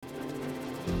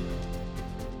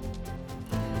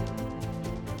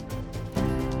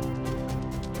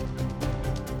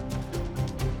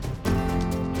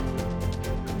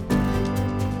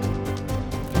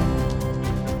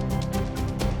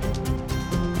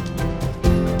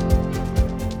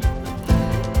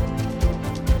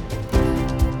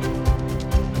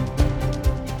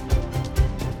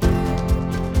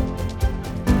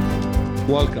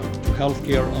Welcome to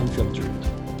Healthcare Unfiltered,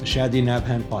 the Shadi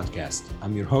Nabhan podcast.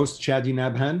 I'm your host, Shadi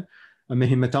Nabhan. I'm a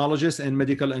hematologist and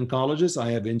medical oncologist.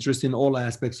 I have interest in all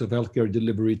aspects of healthcare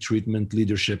delivery, treatment,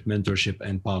 leadership, mentorship,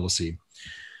 and policy.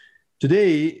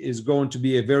 Today is going to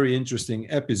be a very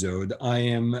interesting episode.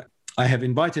 I have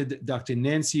invited Dr.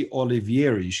 Nancy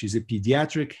Olivieri. She's a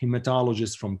pediatric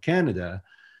hematologist from Canada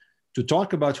to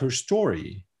talk about her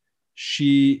story.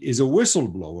 She is a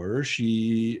whistleblower.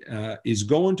 She is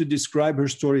going to describe her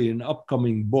story in an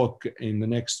upcoming book in the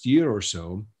next year or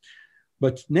so.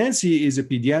 But Nancy is a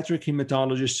pediatric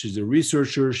hematologist. She's a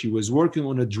researcher. She was working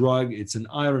on a drug. It's an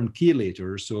iron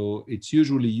chelator. So it's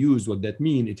usually used, what that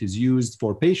means, it is used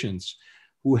for patients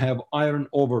who have iron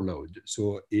overload.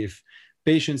 So if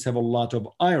patients have a lot of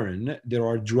iron, there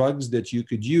are drugs that you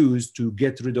could use to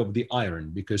get rid of the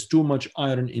iron, because too much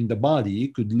iron in the body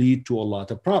could lead to a lot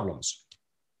of problems.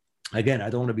 Again, I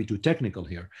don't want to be too technical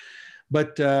here,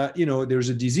 but there's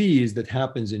a disease that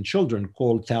happens in children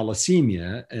called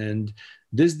thalassemia, and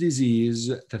this disease,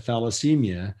 the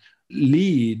thalassemia,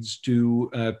 leads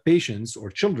to patients or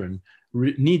children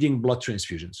needing blood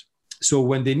transfusions. So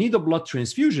when they need the blood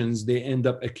transfusions, they end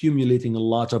up accumulating a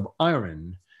lot of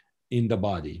iron in the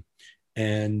body.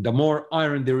 And the more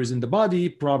iron there is in the body,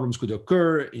 problems could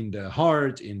occur in the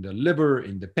heart, in the liver,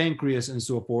 in the pancreas, and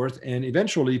so forth. And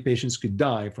eventually patients could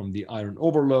die from the iron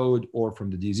overload or from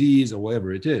the disease or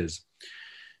whatever it is.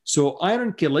 So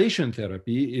iron chelation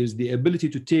therapy is the ability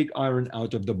to take iron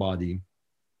out of the body,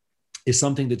 is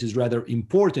something that is rather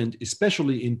important,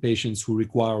 especially in patients who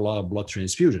require a lot of blood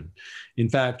transfusion. In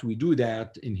fact, we do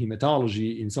that in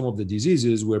hematology in some of the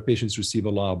diseases where patients receive a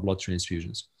lot of blood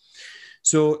transfusions.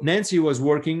 So Nancy was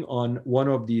working on one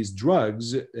of these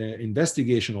drugs,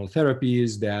 investigational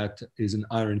therapies, that is an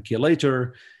iron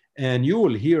chelator. And you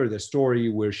will hear the story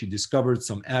where she discovered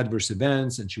some adverse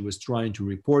events and she was trying to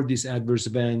report these adverse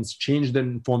events, change the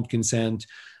informed consent,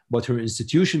 but her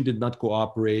institution did not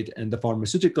cooperate. And the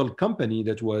pharmaceutical company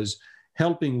that was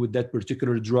helping with that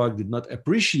particular drug did not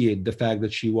appreciate the fact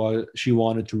that she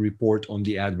wanted to report on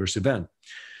the adverse event.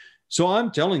 So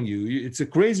I'm telling you, it's a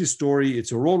crazy story.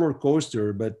 It's a roller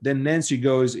coaster. But then Nancy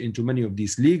goes into many of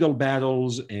these legal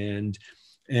battles, and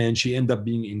she ended up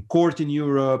being in court in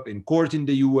Europe, in court in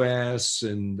the US,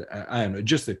 and I don't know,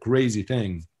 just a crazy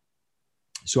thing.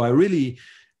 So I really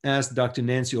asked Dr.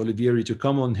 Nancy Olivieri to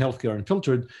come on Healthcare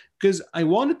Unfiltered because I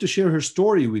wanted to share her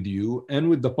story with you and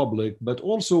with the public, but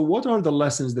also what are the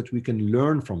lessons that we can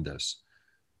learn from this?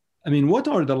 I mean, what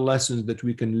are the lessons that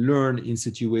we can learn in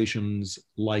situations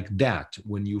like that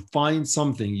when you find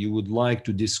something you would like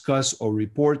to discuss or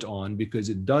report on because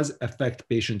it does affect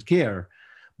patient care,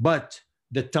 but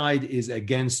the tide is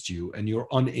against you and you're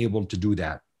unable to do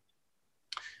that?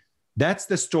 That's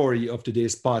the story of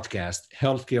today's podcast,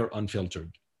 Healthcare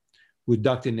Unfiltered, with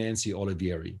Dr. Nancy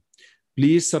Olivieri.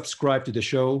 Please subscribe to the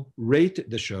show, rate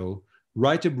the show,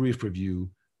 write a brief review,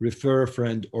 refer a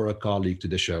friend or a colleague to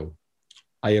the show.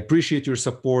 I appreciate your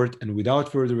support, and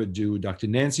without further ado, Dr.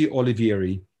 Nancy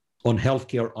Olivieri on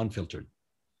Healthcare Unfiltered.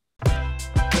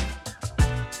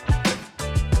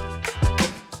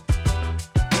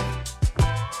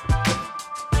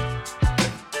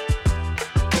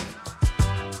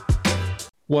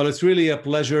 Well, it's really a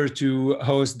pleasure to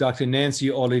host Dr. Nancy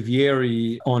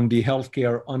Olivieri on the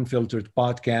Healthcare Unfiltered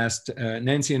podcast.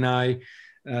 Nancy and I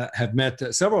have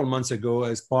met several months ago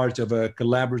as part of a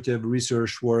collaborative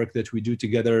research work that we do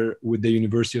together with the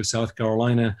University of South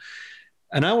Carolina.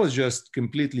 And I was just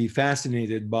completely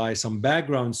fascinated by some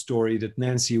background story that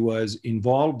Nancy was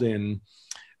involved in,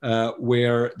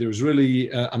 where there's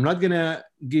really, I'm not going to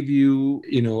give you,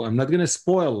 I'm not going to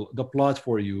spoil the plot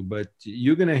for you, but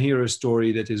you're going to hear a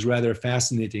story that is rather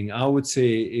fascinating. I would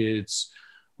say it's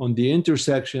on the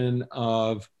intersection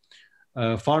of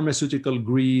pharmaceutical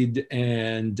greed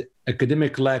and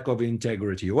academic lack of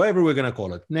integrity, whatever we're going to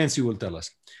call it. Nancy will tell us.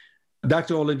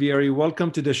 Dr. Olivieri, welcome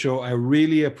to the show. I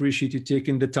really appreciate you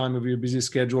taking the time of your busy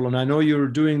schedule. And I know you're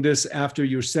doing this after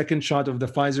your second shot of the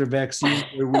Pfizer vaccine,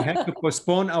 where we had to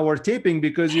postpone our taping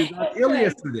because you got ill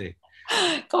yesterday.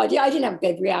 God, yeah, I didn't have a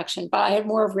good reaction, but I had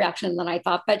more of a reaction than I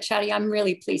thought. But Shadi, I'm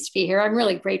really pleased to be here. I'm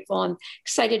really grateful. I'm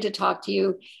excited to talk to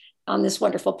you on this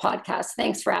wonderful podcast.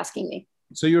 Thanks for asking me.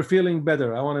 So you're feeling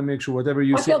better. I want to make sure whatever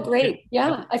you say. I feel great.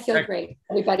 Yeah, I feel great.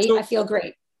 Everybody, I feel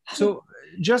great. So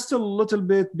just a little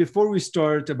bit before we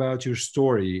start about your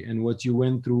story and what you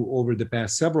went through over the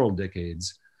past several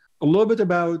decades, a little bit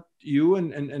about you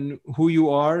and who you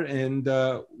are and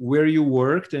where you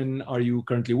worked, and are you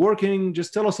currently working?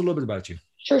 Just tell us a little bit about you.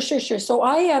 Sure. So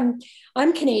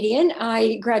I'm Canadian.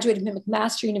 I graduated from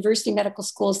McMaster University Medical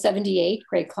School 78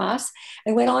 grade class.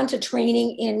 I went on to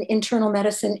training in internal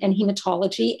medicine and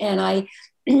hematology. And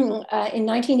in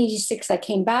 1986, I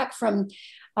came back from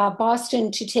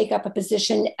Boston to take up a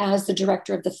position as the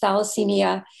director of the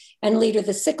thalassemia and leader of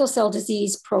the sickle cell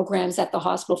disease programs at the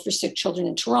Hospital for Sick Children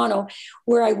in Toronto,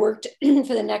 where I worked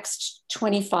for the next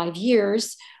 25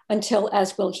 years until,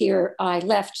 as we'll hear, I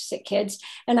left Sick Kids.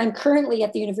 And I'm currently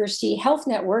at the University Health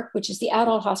Network, which is the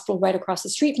adult hospital right across the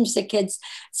street from Sick Kids,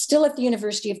 still at the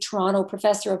University of Toronto,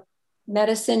 professor of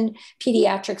medicine,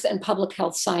 pediatrics, and public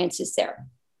health sciences there.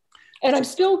 And I'm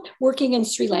still working in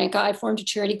Sri Lanka. I formed a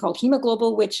charity called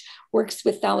Hemoglobal, which works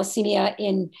with thalassemia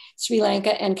in Sri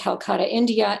Lanka and Calcutta,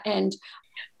 India. And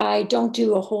I don't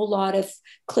do a whole lot of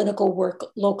clinical work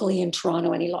locally in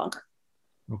Toronto any longer.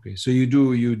 Okay, so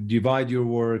you divide your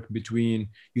work between,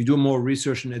 you do more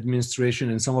research and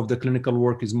administration, and some of the clinical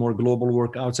work is more global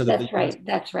work outside of the US?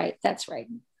 That's right.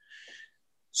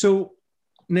 So,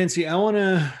 Nancy, I want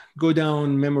to go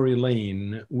down memory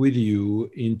lane with you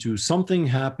into something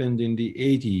happened in the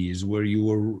 80s, where you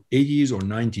were 80s or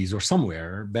 90s or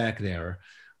somewhere back there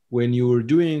when you were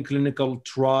doing clinical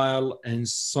trial and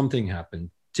something happened.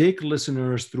 Take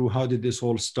listeners through how did this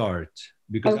all start?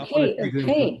 Because I want to take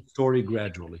the story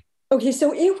gradually. Okay,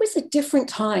 so it was a different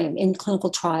time in clinical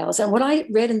trials. And what I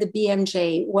read in the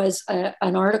BMJ was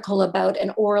an article about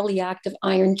an orally active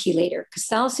iron chelator, because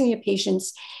thalassemia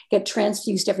patients get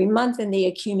transfused every month and they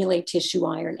accumulate tissue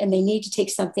iron, and they need to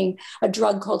take a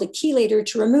drug called a chelator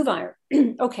to remove iron.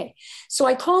 Okay, so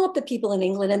I call up the people in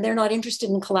England and they're not interested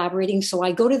in collaborating. So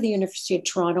I go to the University of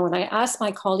Toronto and I ask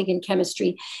my colleague in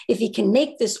chemistry if he can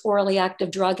make this orally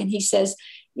active drug. And he says,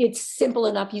 it's simple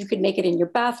enough. You could make it in your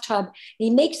bathtub. He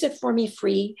makes it for me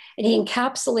free and he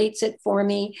encapsulates it for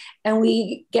me. And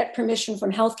we get permission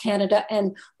from Health Canada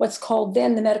and what's called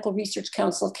then the Medical Research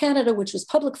Council of Canada, which was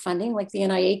public funding like the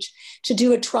NIH, to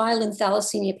do a trial in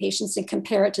thalassemia patients and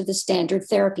compare it to the standard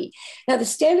therapy. Now, the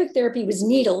standard therapy was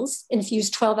needles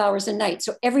infused 12 hours a night.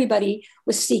 So everybody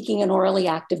was seeking an orally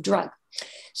active drug.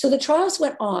 So the trials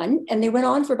went on, and they went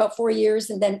on for about 4 years.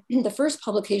 And then the first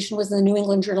publication was in the New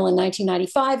England Journal in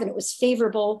 1995, and it was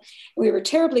favorable. We were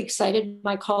terribly excited.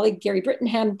 My colleague, Gary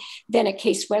Brittenham, then at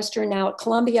Case Western, now at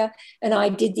Columbia, and I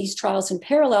did these trials in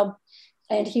parallel.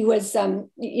 And he was,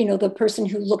 the person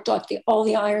who looked at all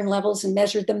the iron levels and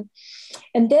measured them.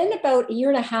 And then about a year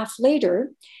and a half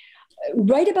later,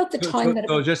 right about the time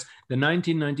So just the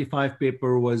 1995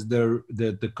 paper was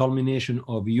the culmination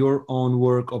of your own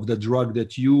work of the drug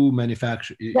that you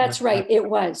manufactured. That's right, it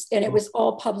was, and it was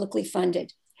all publicly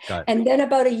funded. And then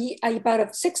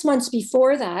about 6 months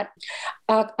before that,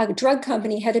 a drug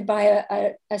company headed by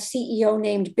a CEO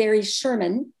named Barry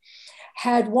Sherman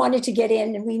had wanted to get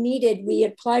in, and we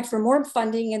applied for more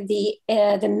funding, and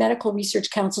the Medical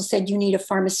Research Council said you need a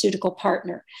pharmaceutical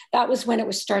partner. That was when it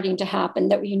was starting to happen,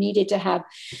 that you needed to have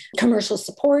commercial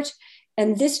support.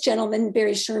 And this gentleman,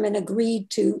 Barry Sherman, agreed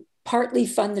to partly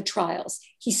fund the trials.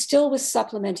 He still was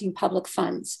supplementing public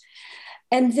funds.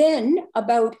 And then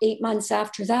about 8 months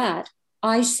after that,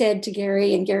 I said to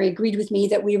Gary, and Gary agreed with me,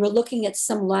 that we were looking at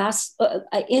some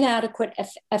inadequate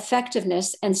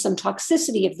effectiveness and some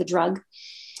toxicity of the drug.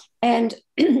 And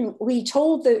we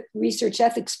told the Research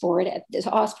Ethics Board at the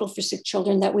Hospital for Sick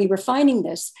Children that we were finding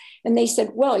this. And they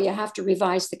said, well, you have to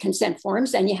revise the consent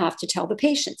forms and you have to tell the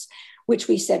patients, which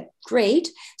we said, great.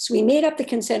 So we made up the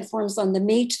consent forms on the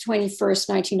May 21st,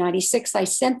 1996. I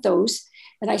sent those.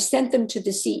 And I sent them to the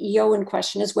CEO in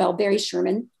question as well, Barry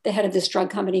Sherman, the head of this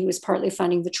drug company who was partly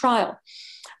funding the trial.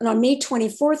 And on May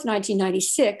 24th,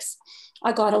 1996,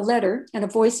 I got a letter and a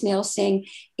voicemail saying,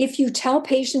 if you tell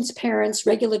patients, parents,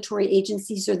 regulatory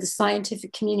agencies, or the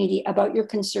scientific community about your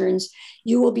concerns,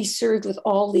 you will be served with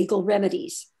all legal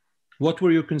remedies. What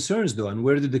were your concerns, though? And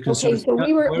where did the concerns,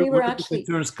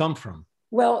 concerns come from?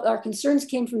 Well, our concerns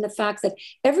came from the fact that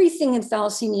everything in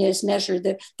thalassemia is measured.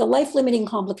 The life-limiting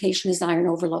complication is iron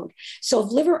overload. So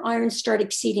if liver iron start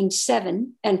exceeding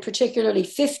 7, and particularly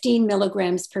 15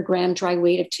 milligrams per gram dry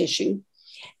weight of tissue,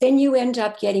 then you end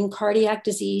up getting cardiac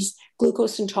disease,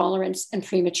 glucose intolerance, and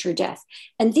premature death.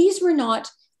 And these were not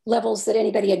levels that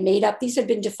anybody had made up. These had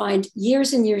been defined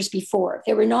years and years before.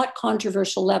 They were not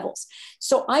controversial levels.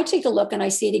 So I take a look and I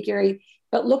say to Gary,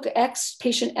 but look,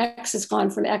 patient X has gone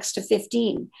from X to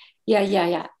 15. Yeah.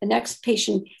 The next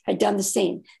patient had done the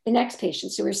same. The next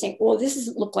patient. So we were saying, well, this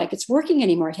doesn't look like it's working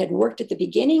anymore. It hadn't worked at the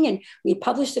beginning, and we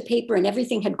published the paper and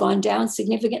everything had gone down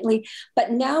significantly.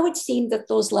 But now it seemed that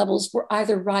those levels were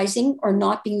either rising or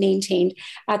not being maintained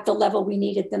at the level we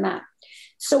needed them at.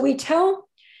 So we tell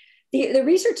The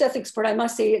research ethics board, I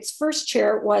must say, its first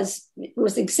chair was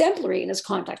exemplary in his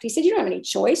conduct. He said, you don't have any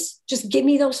choice. Just give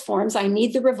me those forms. I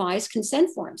need the revised consent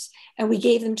forms. And we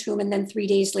gave them to him. And then 3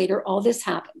 days later, all this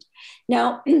happened.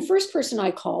 Now, the first person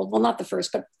I called, well, not the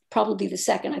first, but probably the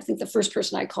second. I think the first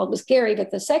person I called was Gary,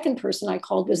 but the second person I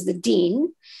called was the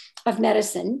dean of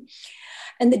medicine.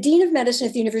 And the dean of medicine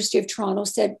at the University of Toronto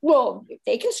said, well,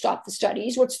 they can stop the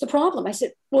studies. What's the problem? I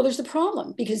said, well, there's a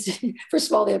problem because first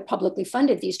of all, they're publicly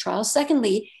funded, these trials.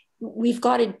 Secondly, we've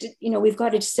got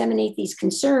to disseminate these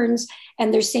concerns,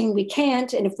 and they're saying we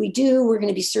can't. And if we do, we're going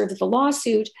to be served with a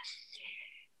lawsuit.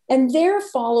 And there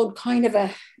followed kind of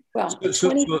a, well,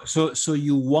 so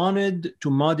you wanted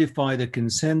to modify the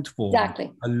consent form.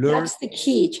 Exactly. That's the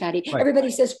key, Chadi. Right.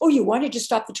 Everybody says, oh, you wanted to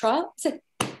stop the trial? I said,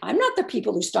 I'm not the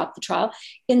people who stopped the trial.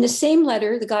 In the same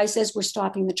letter, the guy says we're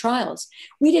stopping the trials.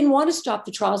 We didn't want to stop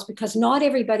the trials because not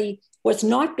everybody was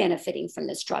not benefiting from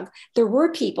this drug. There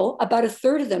were people, about a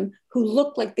third of them, who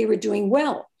looked like they were doing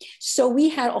well. So we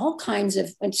had all kinds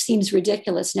of, it seems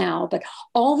ridiculous now, but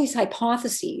all these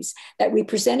hypotheses that we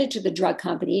presented to the drug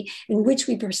company, in which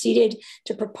we proceeded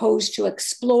to propose to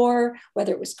explore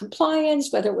whether it was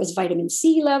compliance, whether it was vitamin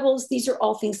C levels. These are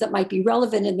all things that might be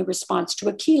relevant in the response to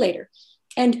a chelator.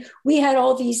 And we had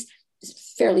all these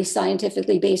fairly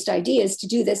scientifically based ideas to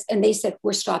do this. And they said,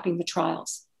 we're stopping the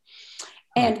trials.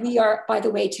 And we are, by the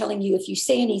way, telling you, if you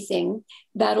say anything,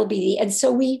 that'll be the, and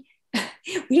so we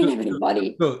didn't have any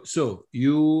money. So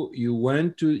you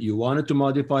wanted to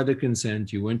modify the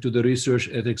consent. You went to the research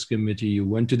ethics committee, you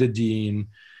went to the dean,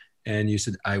 and you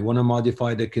said, I want to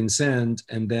modify the consent.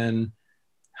 And then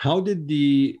how did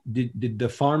the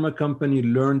pharma company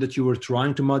learn that you were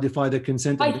trying to modify the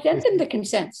consent? I sent them the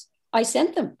consents. I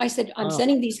sent them. I said, I'm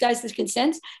sending these guys the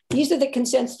consents. These are the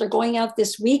consents. They're going out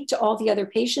this week to all the other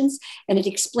patients. And it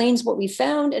explains what we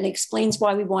found and explains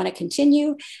why we want to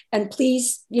continue. And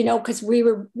please, because we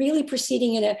were really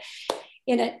proceeding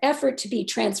in an effort to be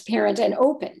transparent and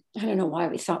open. I don't know why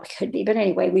we thought we could be, but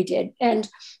anyway, we did. And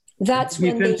that's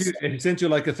when he sent you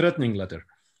like a threatening letter.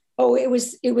 Oh, it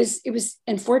was,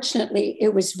 unfortunately,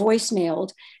 it was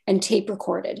voicemailed and tape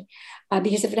recorded.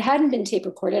 Because if it hadn't been tape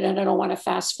recorded, and I don't want to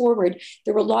fast forward,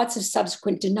 there were lots of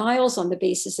subsequent denials on the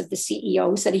basis of the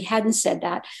CEO who said he hadn't said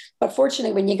that. But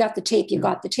fortunately, when you got the tape, you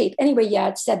got the tape. Anyway, yeah,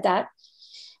 it said that.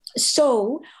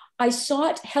 So I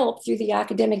sought help through the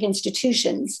academic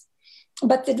institutions.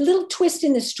 But the little twist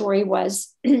in the story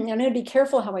was, and I'm going to be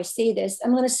careful how I say this,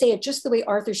 I'm going to say it just the way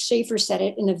Arthur Schaefer said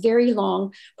it in a very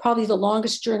long, probably the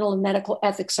longest journal of medical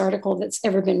ethics article that's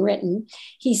ever been written.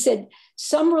 He said,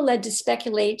 some were led to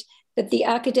speculate that the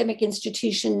academic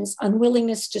institutions'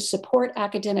 unwillingness to support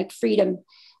academic freedom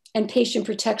and patient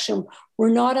protection were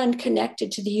not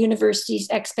unconnected to the university's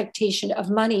expectation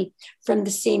of money from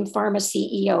the same pharma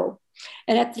CEO.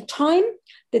 And at the time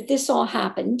that this all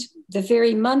happened, the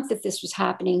very month that this was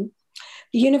happening,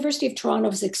 the University of Toronto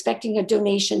was expecting a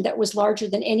donation that was larger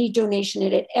than any donation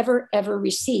it had ever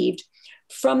received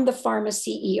from the pharma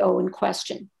CEO in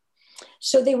question.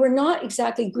 So they were not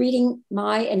exactly greeting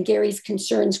my and Gary's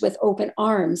concerns with open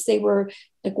arms. They were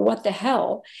like, what the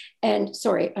hell? And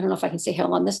sorry, I don't know if I can say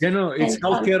hell on this. It's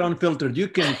healthcare unfiltered. You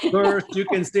can curse, you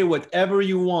can say whatever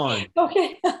you want.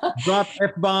 Okay. Drop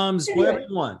F-bombs, whatever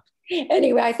you want.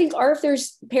 Anyway, I think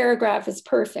Arthur's paragraph is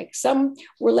perfect. Some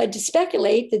were led to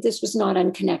speculate that this was not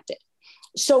unconnected.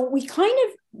 So we kind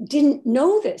of didn't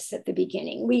know this at the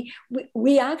beginning.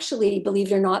 We actually, believe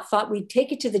it or not, thought we'd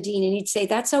take it to the dean and he'd say,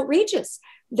 that's outrageous.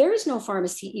 There is no pharma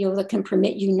CEO that can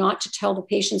permit you not to tell the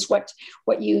patients what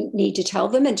you need to tell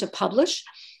them and to publish.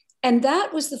 And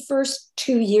that was the first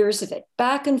 2 years of it,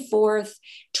 back and forth,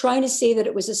 trying to say that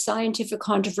it was a scientific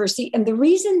controversy. And the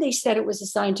reason they said it was a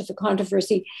scientific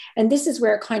controversy, and this is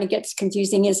where it kind of gets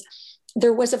confusing, is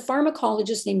there was a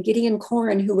pharmacologist named Gideon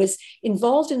Coren who was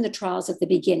involved in the trials at the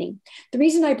beginning. The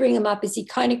reason I bring him up is he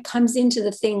kind of comes into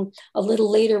the thing a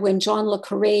little later when John Le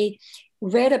Carre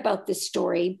read about this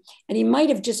story, and he might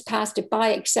have just passed it by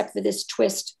except for this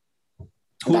twist.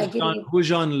 Who is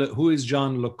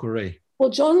John Le Carre? Well,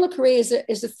 John Le Carre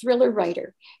is a thriller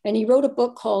writer, and he wrote a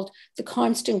book called The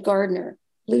Constant Gardener,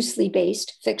 loosely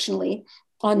based fictionally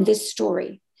on this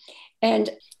story.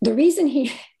 And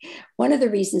one of the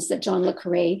reasons that John Le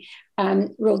Carre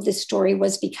wrote this story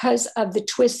was because of the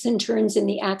twists and turns in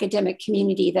the academic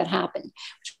community that happened,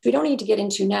 which we don't need to get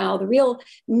into now. The real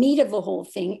meat of the whole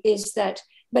thing is that,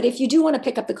 but if you do want to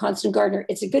pick up The Constant Gardener,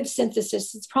 it's a good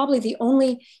synthesis. It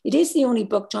is the only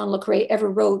book John Le Carre ever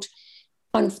wrote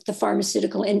on the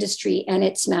pharmaceutical industry and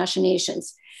its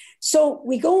machinations. So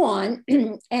we go on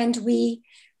and we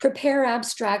prepare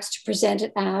abstracts to present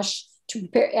at ASH to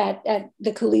prepare at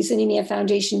the Cooley's Anemia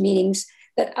Foundation meetings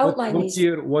that outline what these.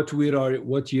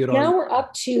 What year are now we're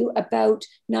up to about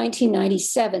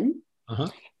 1997.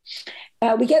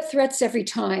 We get threats every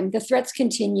time. The threats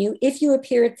continue. If you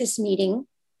appear at this meeting,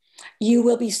 you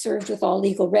will be served with all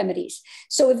legal remedies.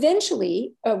 So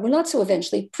eventually, not so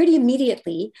eventually, pretty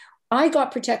immediately, I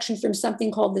got protection from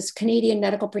something called this Canadian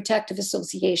Medical Protective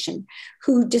Association,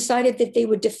 who decided that they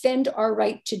would defend our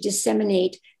right to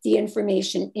disseminate the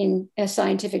information in a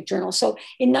scientific journal. So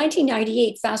in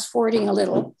 1998, fast forwarding a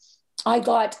little, I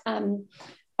got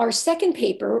our second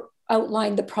paper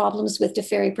outlined the problems with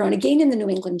deferiprone, again in the New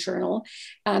England Journal.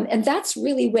 And that's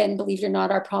really when, believe it or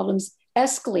not, our problems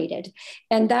escalated.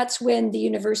 And that's when the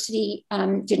university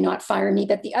did not fire me,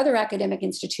 but the other academic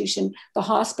institution, the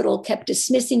hospital, kept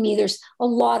dismissing me. There's a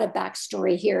lot of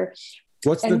backstory here.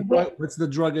 What's the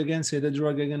drug again? Say the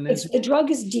drug again, Nancy. The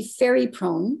drug is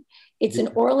deferiprone. It's an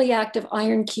orally active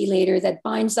iron chelator that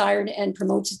binds iron and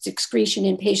promotes its excretion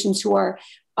in patients who are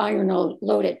iron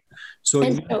loaded. So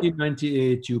in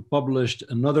 1998, you published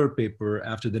another paper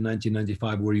after the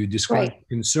 1995 where you described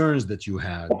concerns that you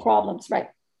had. The problems, right.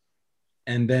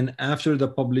 And then after the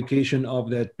publication of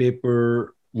that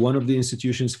paper, one of the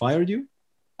institutions fired you?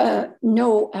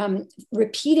 No,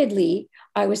 repeatedly,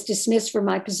 I was dismissed from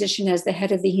my position as the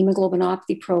head of the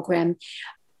hemoglobinopathy program.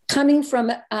 Coming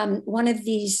from one of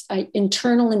these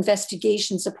internal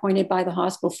investigations appointed by the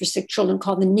Hospital for Sick Children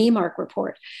called the NAMARC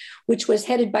report, which was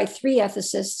headed by three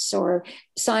ethicists or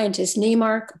scientists,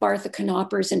 NAMARC, Bartha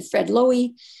Knoppers, and Fred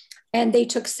Lowy. And they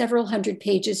took several hundred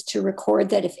pages to record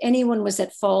that if anyone was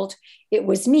at fault, it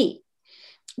was me,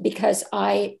 because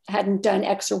I hadn't done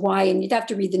X or Y. And you'd have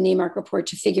to read the NAMARC report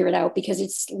to figure it out, because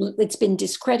it's been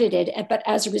discredited. But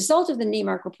as a result of the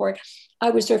NAMARC report, I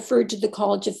was referred to the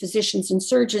College of Physicians and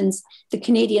Surgeons, the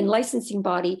Canadian licensing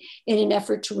body, in an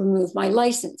effort to remove my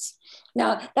license.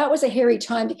 Now, that was a hairy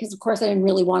time because, of course, I didn't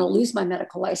really want to lose my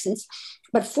medical license.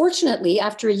 But fortunately,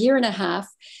 after a year and a half,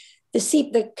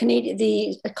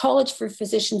 the College for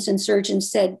Physicians and Surgeons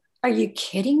said, "Are you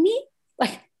kidding me?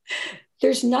 Like,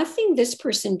 there's nothing this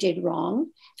person did wrong.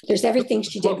 There's everything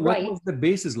she did right." What was the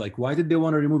basis like? Why did they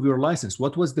want to remove your license?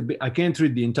 What was I can't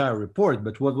read the entire report,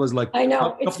 but what was like? I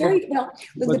know, it's very, well,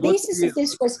 the basis of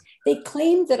this was they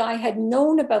claimed that I had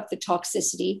known about the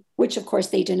toxicity, which of course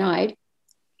they denied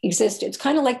existed. It's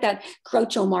kind of like that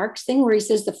Groucho Marx thing where he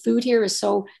says the food here is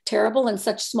so terrible in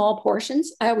such small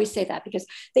portions. I always say that because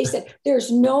they said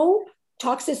there's no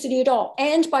toxicity at all.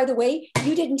 And by the way,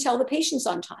 you didn't tell the patients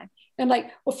on time. And I'm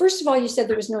like, well, first of all, you said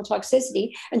there was no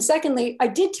toxicity. And secondly, I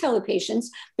did tell the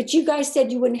patients, but you guys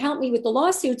said you wouldn't help me with the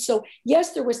lawsuit. So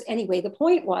yes, there was. Anyway, the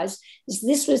point was,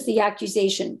 this was the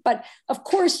accusation. But of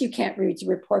course you can't read the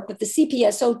report, but the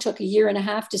CPSO took a year and a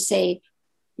half to say,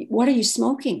 what are you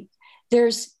smoking?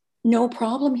 There's no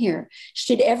problem here.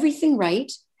 She did everything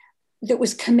right. That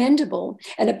was commendable.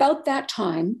 And about that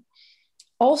time,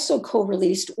 also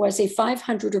co-released was a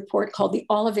 500 report called the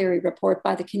Oliveri Report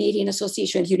by the Canadian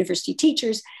Association of University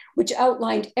Teachers, which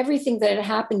outlined everything that had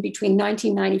happened between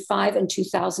 1995 and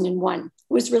 2001. It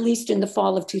was released in the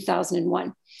fall of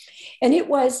 2001. And it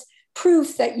was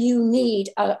proof that you need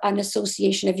an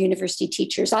association of university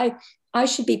teachers. I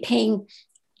should be paying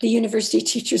the University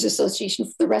Teachers Association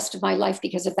for the rest of my life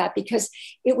because of that, because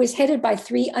it was headed by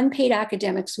three unpaid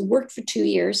academics who worked for 2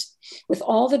 years with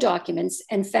all the documents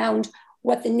and found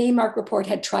what the NAMARC report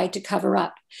had tried to cover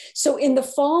up. So in the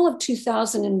fall of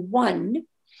 2001,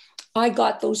 I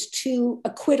got those two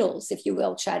acquittals, if you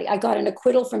will, Chadi. I got an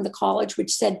acquittal from the college,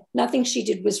 which said nothing she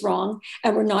did was wrong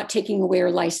and we're not taking away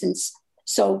her license.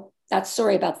 So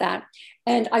sorry about that.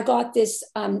 And I got this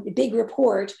big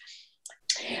report.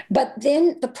 But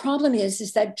then the problem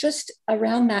is that just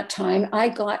around that time, I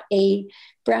got a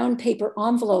brown paper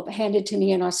envelope handed to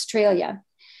me in Australia.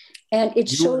 And it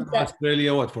showed that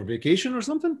Australia, what, for vacation or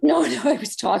something? No, I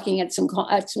was talking at some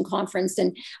conference,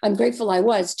 and I'm grateful I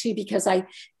was too, because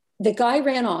the guy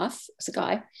ran off, it was a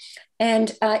guy,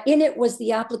 and in it was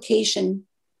the application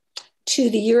to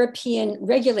the European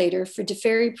regulator for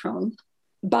deferiprone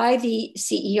by the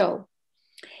CEO.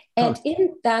 And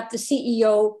in that, the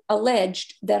CEO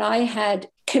alleged that I had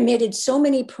committed so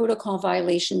many protocol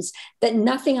violations that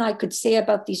nothing I could say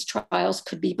about these trials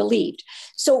could be believed.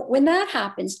 So when that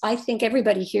happens, I think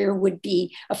everybody here would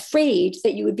be afraid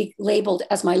that you would be labeled,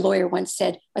 as my lawyer once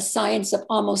said, a science of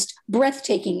almost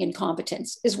breathtaking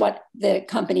incompetence is what the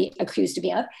company accused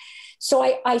me of.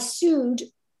 So I sued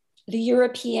the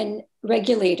European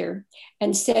regulator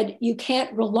and said, you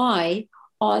can't rely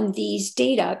on these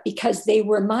data because they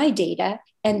were my data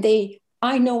and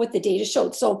I know what the data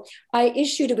showed. So I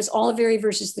issued, it was Oliveri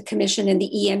versus the Commission and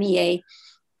the EMEA.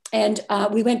 And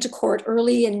we went to court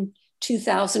early in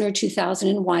 2000 or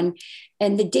 2001.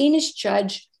 And the Danish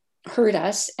judge heard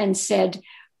us and said,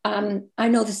 I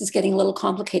know this is getting a little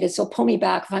complicated, so pull me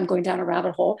back if I'm going down a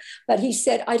rabbit hole. But he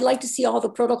said, I'd like to see all the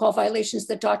protocol violations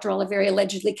that Dr. Oliveri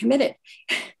allegedly committed.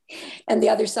 And the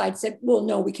other side said, well,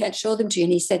 no, we can't show them to you.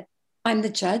 And he said, I'm the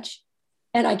judge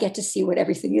and I get to see what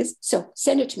everything is. So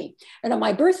send it to me. And on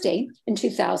my birthday in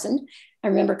 2000, I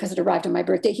remember because it arrived on my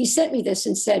birthday, he sent me this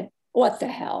and said, what the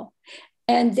hell?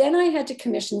 And then I had to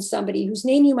commission somebody whose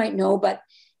name you might know, but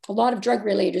a lot of drug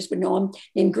relators would know him,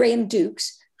 named Graham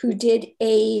Dukes, who did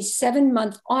a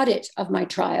 7-month audit of my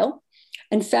trial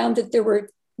and found that there were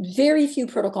very few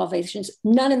protocol violations,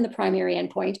 none in the primary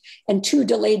endpoint, and 2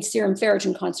 delayed serum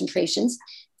ferritin concentrations.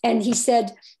 And he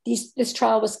said, this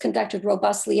trial was conducted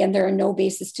robustly and there are no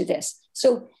basis to this.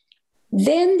 So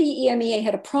then the EMEA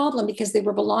had a problem because they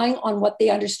were relying on what they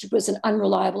understood was an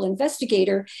unreliable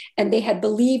investigator, and they had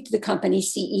believed the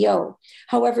company's CEO.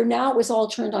 However, now it was all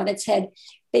turned on its head.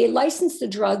 They licensed the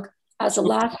drug as a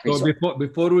last resort.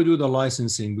 Before we do the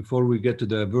licensing, before we get to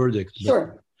the verdict,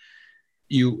 sure.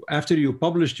 After you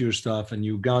published your stuff and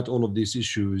you got all of these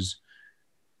issues,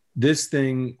 this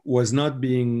thing was not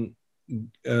being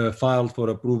filed for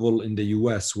approval in the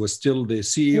US, was still the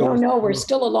CEO. No, we're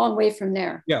still a long way from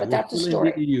there. Yeah, but that's the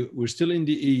story. We're still in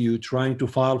the EU trying to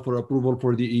file for approval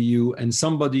for the EU, and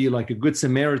somebody like a good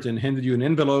Samaritan handed you an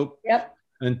envelope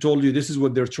and told you this is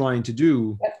what they're trying to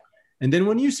do. Yep. And then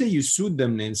when you say you sued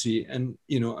them, Nancy, and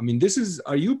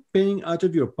are you paying out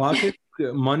of your pocket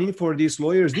money for these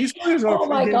lawyers? These lawyers are. Oh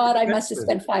my God, I must have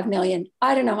spent $5 million.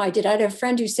 I don't know how I did. I had a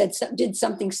friend who did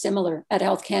something similar at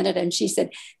Health Canada, and she said,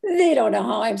 they don't know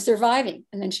how I'm surviving.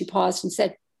 And then she paused and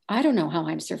said, I don't know how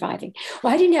I'm surviving.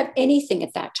 Well, I didn't have anything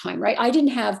at that time, right? I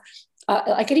didn't have.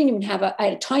 I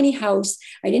had a tiny house.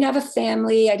 I didn't have a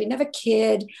family. I didn't have a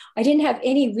kid. I didn't have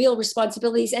any real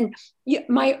responsibilities. And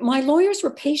my lawyers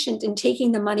were patient in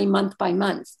taking the money month by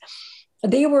month.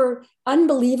 They were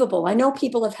unbelievable. I know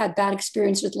people have had bad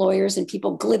experience with lawyers and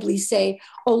people glibly say,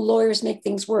 oh, lawyers make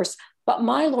things worse. But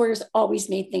my lawyers always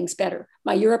made things better.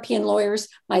 My European lawyers,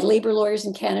 my labor lawyers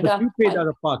in Canada. But you paid out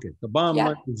of pocket. The bottom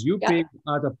line is you paid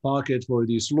out of pocket for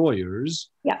these lawyers.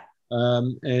 Yeah.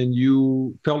 And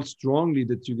you felt strongly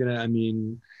that you're going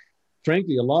to,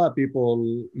 frankly, a lot of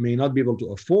people may not be able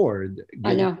to afford.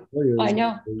 I know.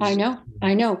 The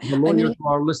lawyers who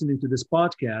are listening to this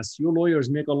podcast, your lawyers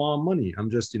make a lot of money. I'm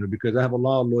just, because I have a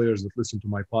lot of lawyers that listen to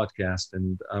my podcast,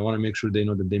 and I want to make sure they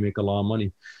know that they make a lot of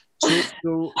money.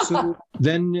 So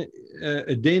then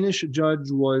a Danish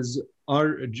judge was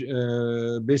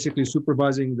basically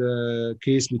supervising the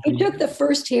case. He took the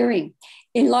first hearing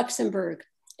in Luxembourg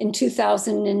in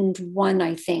 2001,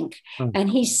 I think.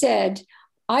 And he said,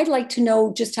 I'd like to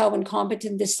know just how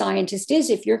incompetent this scientist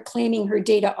is. If you're claiming her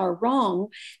data are wrong,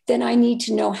 then I need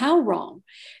to know how wrong.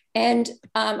 And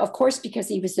of course, because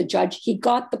he was the judge, he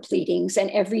got the pleadings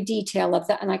and every detail of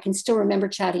that. And I can still remember,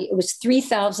 Chadi, it was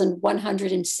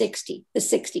 3,160. The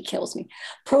 60 kills me.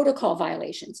 Protocol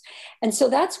violations. And so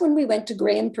that's when we went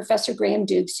to Professor Graham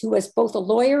Dukes, who was both a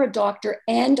lawyer, a doctor,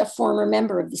 and a former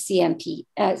member of the CMP,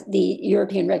 the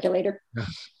European regulator. Yeah.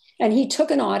 And he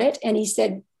took an audit and he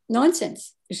said,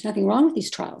 nonsense. There's nothing wrong with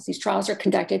these trials. These trials are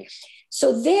conducted.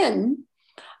 So then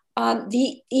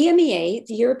the EMEA,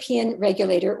 the European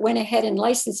regulator, went ahead and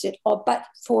licensed it, but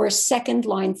for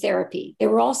second-line therapy. They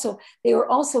were also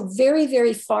very,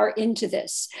 very far into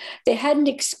this. They hadn't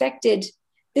expected.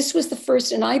 This was the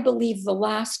first, and I believe the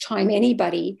last time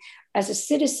anybody, as a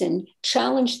citizen,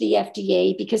 challenged the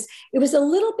FDA, because it was a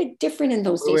little bit different in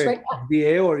those days, right?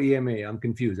 FDA or EMA? I'm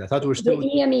confused. I thought we were still the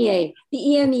EMEA. The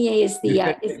EMEA is the.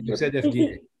 You said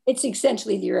FDA. It's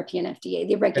essentially the European FDA,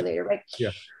 the regulator, right?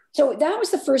 Yeah. So that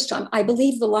was the first time. I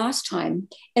believe the last time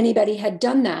anybody had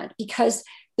done that, because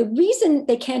the reason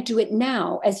they can't do it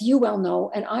now, as you well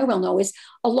know, and I well know, is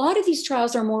a lot of these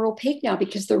trials are more opaque now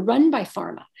because they're run by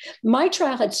pharma. My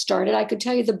trial had started. I could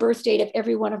tell you the birth date of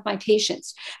every one of my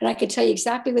patients, and I could tell you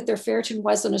exactly what their ferritin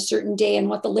was on a certain day and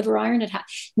what the liver iron had.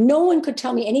 No one could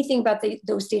tell me anything about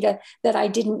those data that I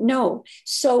didn't know.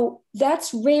 So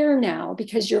that's rare now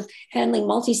because you're handling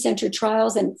multi-center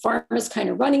trials and pharma's kind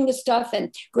of running the stuff.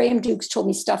 And Graham Dukes told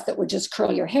me stuff that would just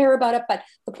curl your hair about it. But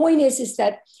the point is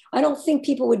that I don't think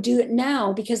people would do it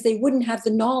now because they wouldn't have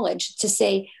the knowledge to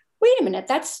say, wait a minute,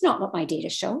 that's not what my data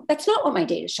show. That's not what my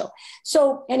data show.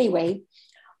 So anyway,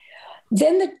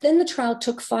 then the trial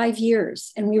took 5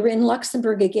 years, and we were in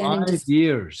Luxembourg again. 5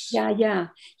 years.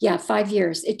 Yeah, 5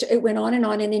 years. It went on.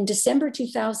 And in December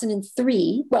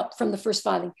 2003, from the first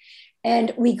filing,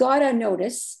 and we got a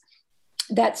notice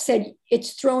that said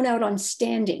it's thrown out on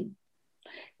standing.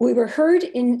 We were heard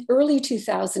in early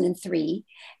 2003.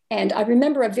 And I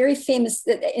remember a very famous,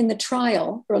 in the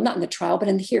trial, or not in the trial, but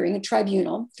in the hearing, a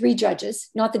tribunal, 3 judges,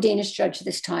 not the Danish judge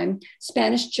this time,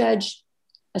 Spanish judge,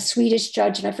 a Swedish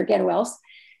judge, and I forget who else,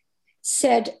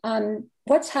 said,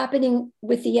 what's happening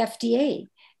with the FDA?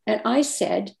 And I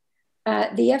said,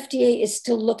 the FDA is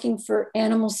still looking for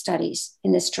animal studies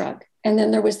in this drug. And then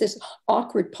there was this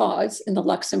awkward pause in the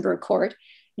Luxembourg court.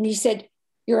 And he said,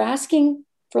 you're asking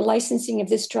for licensing of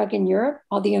this drug in Europe,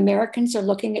 while the Americans are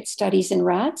looking at studies in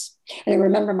rats? And I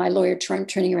remember my lawyer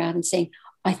turning around and saying,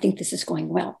 I think this is going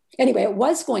well. Anyway, it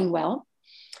was going well.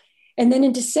 And then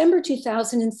in December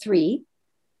 2003,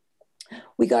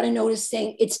 we got a notice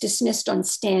saying it's dismissed on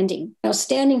standing. Now,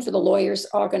 standing, for the lawyers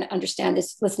are going to understand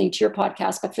this listening to your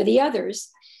podcast, but for the others,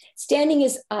 standing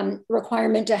is a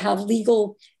requirement to have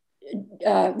legal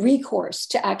recourse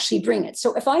to actually bring it.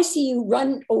 So if I see you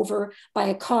run over by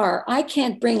a car, I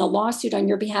can't bring a lawsuit on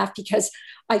your behalf because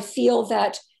I feel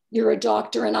that you're a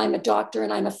doctor and I'm a doctor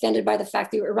and I'm offended by the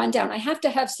fact that you were run down. I have to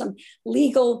have some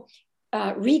legal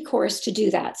recourse to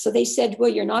do that. So they said, well,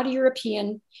 you're not a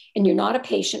European and you're not a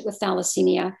patient with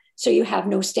thalassemia, so you have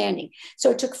no standing.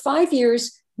 So it took 5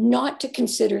 years not to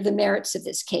consider the merits of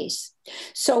this case.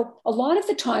 So a lot of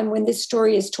the time when this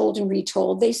story is told and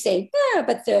retold, they say, yeah,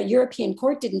 but the European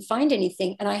court didn't find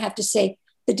anything. And I have to say,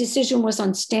 the decision was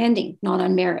on standing, not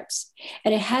on merits.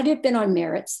 And had it been on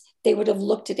merits, they would have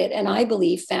looked at it and I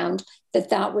believe found that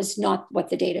that was not what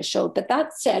the data showed. But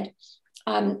that said,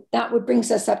 that would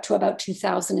brings us up to about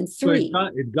 2003. So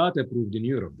it got approved in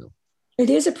Europe, though.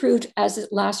 It is approved as a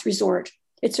last resort.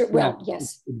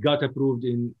 Yes. It got approved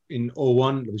in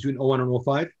 01, between 01 and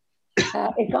 05?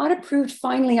 It got approved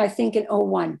finally, I think, in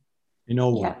 01. In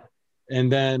 01. Yeah.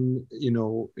 And then,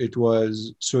 it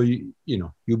was, so,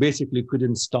 you basically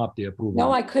couldn't stop the approval.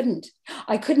 No, I couldn't.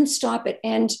 I couldn't stop it.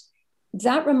 And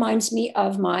that reminds me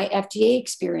of my FDA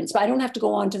experience, but I don't have to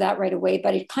go on to that right away,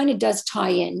 but it kind of does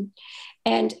tie in.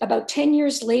 And about 10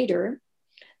 years later,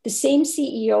 the same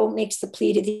CEO makes the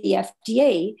plea to the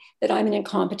FDA that I'm an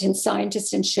incompetent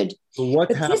scientist and should. So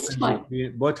what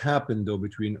happened though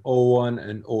between 01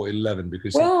 and 011?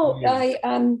 Because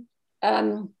I'm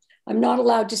not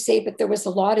allowed to say, but there was a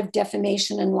lot of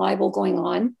defamation and libel going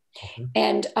on. Okay.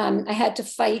 And I had to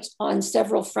fight on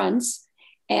several fronts.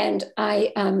 And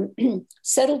I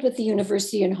settled with the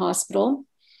university and hospital.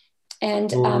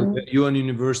 And you and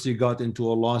university got into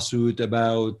a lawsuit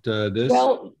about this?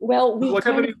 Well,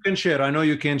 whatever you can share. I know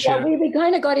you can share. Yeah, we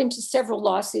kind of got into several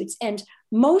lawsuits, and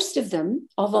most of them,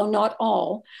 although not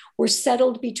all, were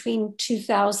settled between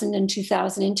 2000 and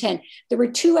 2010. There were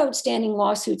 2 outstanding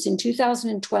lawsuits in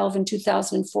 2012 and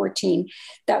 2014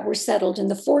 that were settled.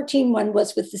 And the 14 one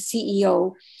was with the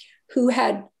CEO who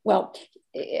had,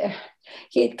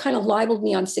 he had kind of libeled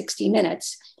me on 60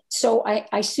 Minutes. So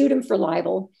I sued him for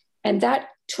libel. And that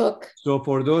took... So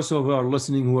for those who are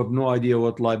listening who have no idea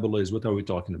what libel is, what are we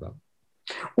talking about?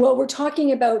 Well, we're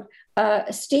talking about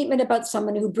a statement about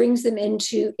someone who brings them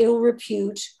into ill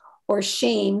repute or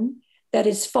shame that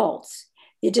is false.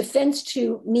 The defense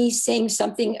to me saying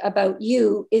something about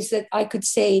you is that I could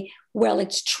say, well,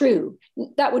 it's true.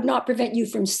 That would not prevent you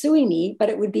from suing me, but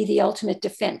it would be the ultimate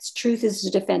defense. Truth is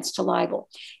the defense to libel.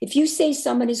 If you say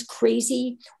someone is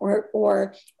crazy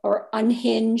or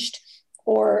unhinged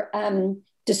or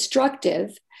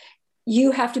destructive,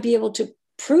 you have to be able to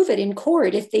prove it in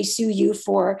court if they sue you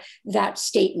for that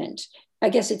statement. I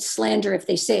guess it's slander if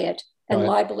they say it and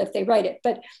libel if they write it.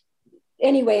 But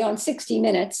anyway, on 60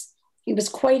 Minutes, it was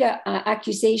quite an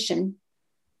accusation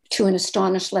to an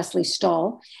astonished Lesley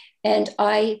Stahl. And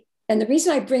the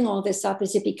reason I bring all this up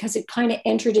is because it kind of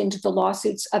entered into the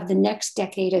lawsuits of the next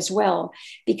decade as well,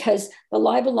 because the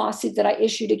libel lawsuit that I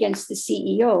issued against the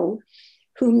CEO,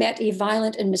 who met a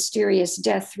violent and mysterious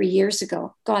death 3 years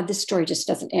ago. God, this story just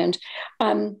doesn't end.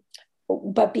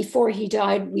 But before he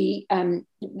died,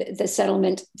 the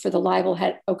settlement for the libel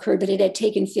had occurred, but it had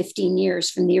taken 15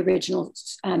 years from the original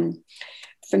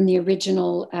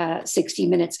 60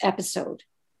 Minutes episode.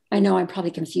 I know I'm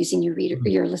probably confusing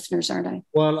your listeners, aren't I?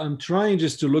 Well, I'm trying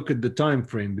just to look at the time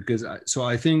frame because I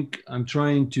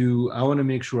want to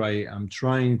make sure I'm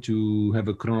trying to have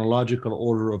a chronological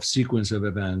order of sequence of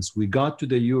events. We got to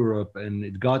the Europe and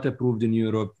it got approved in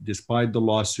Europe despite the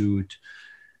lawsuit.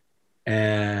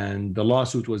 And the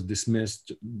lawsuit was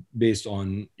dismissed based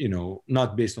on,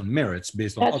 not based on merits,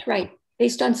 based on... That's right.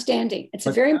 Based on standing. It's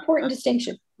a very important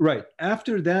distinction. Right.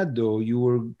 After that, though,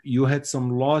 you had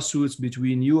some lawsuits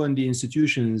between you and the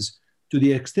institutions. To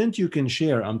the extent you can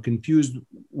share, I'm confused.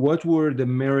 What were the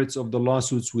merits of the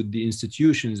lawsuits with the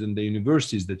institutions and the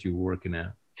universities that you were working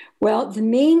at? Well,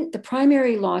 the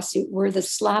primary lawsuit were the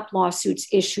SLAPP lawsuits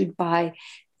issued by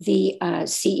the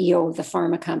CEO of the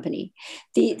pharma company.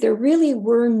 There really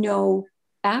were no,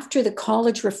 after the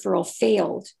college referral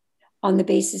failed on the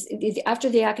basis, after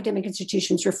the academic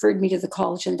institutions referred me to the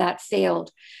college and that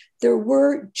failed, there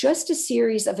were just a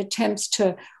series of attempts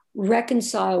to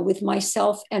reconcile with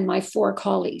myself and my 4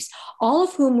 colleagues, all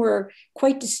of whom were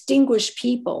quite distinguished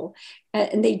people.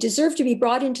 And they deserve to be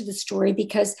brought into the story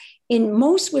because in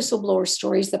most whistleblower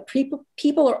stories, the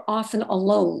people are often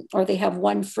alone or they have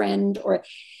one friend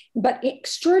but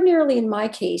extraordinarily in my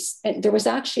case, and there was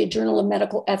actually a Journal of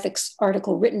Medical Ethics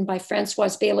article written by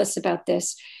Françoise Baylis about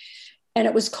this, and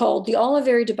it was called The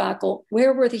Oliveri Debacle,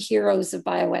 Where Were the Heroes of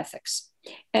Bioethics?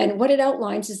 And what it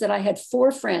outlines is that I had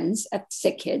 4 friends at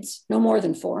Sick Kids, no more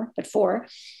than 4, but 4,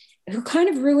 who kind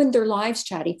of ruined their lives,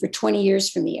 Chadi, for 20 years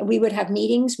for me. And we would have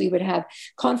meetings, we would have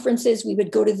conferences, we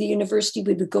would go to the university,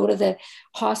 we would go to the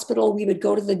hospital, we would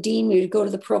go to the dean, we would go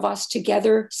to the provost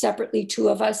together, separately, 2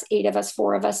 of us, 8 of us,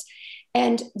 4 of us.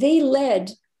 And they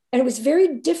led, and it was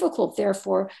very difficult,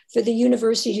 therefore, for the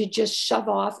university to just shove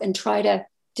off and try to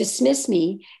dismiss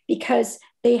me because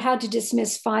they had to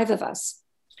dismiss 5 of us.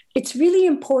 It's really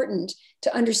important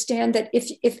to understand that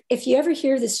if you ever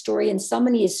hear this story and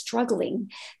somebody is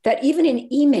struggling, that even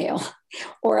in email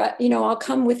or, I'll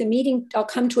come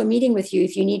to a meeting with you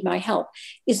if you need my help,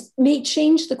 may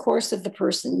change the course of the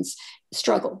person's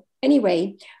struggle.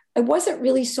 Anyway, it wasn't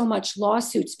really so much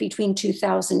lawsuits between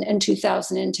 2000 and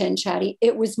 2010, Chadi.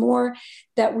 It was more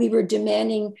that we were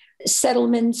demanding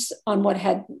settlements on what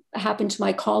had happened to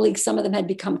my colleagues. Some of them had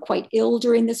become quite ill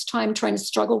during this time, trying to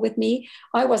struggle with me.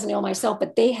 I wasn't ill myself,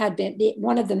 but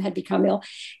one of them had become ill.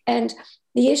 And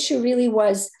the issue really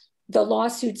was the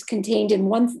lawsuits contained in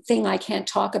one thing I can't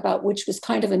talk about, which was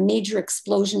kind of a major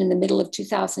explosion in the middle of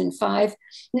 2005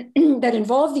 that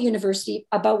involved the university,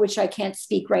 about which I can't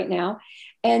speak right now.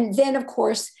 And then, of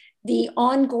course, the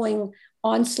ongoing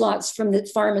onslaughts from the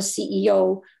pharma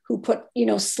CEO who put,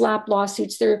 SLAPP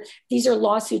lawsuits. These are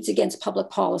lawsuits against public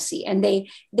policy, and they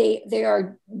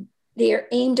are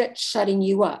aimed at shutting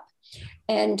you up.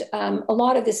 And a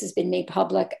lot of this has been made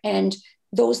public, and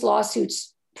those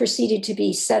lawsuits proceeded to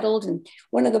be settled. And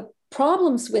one of the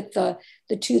problems with the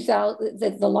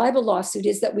libel lawsuit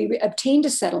is that we obtained a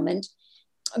settlement,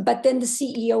 but then the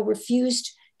CEO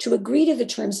refused to agree to the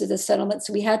terms of the settlement.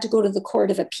 So we had to go to the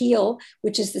Court of Appeal,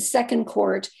 which is the second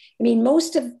court. I mean,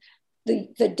 most of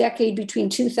the decade between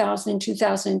 2000 and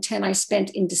 2010, I spent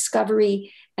in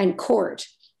discovery and court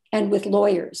and with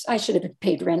lawyers. I should have been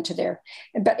paid rent to there.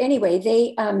 But anyway,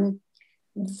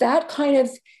 that kind of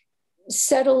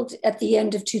settled at the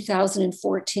end of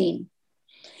 2014.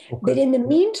 Okay. But in the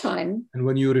meantime... And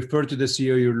when you refer to the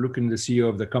CEO, you're looking at the CEO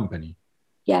of the company.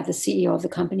 Yeah, the CEO of the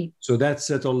company. So that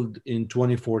settled in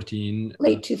 2014.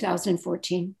 Late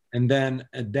 2014. And then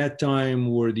at that time,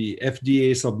 were the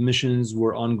FDA submissions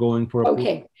were ongoing for approval?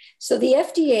 Okay, so the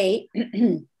FDA,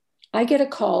 I get a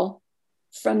call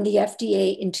from the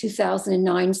FDA in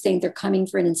 2009 saying they're coming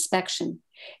for an inspection.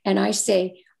 And I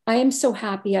say, I am so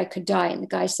happy I could die. And the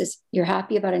guy says, you're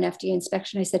happy about an FDA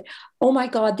inspection? I said, oh my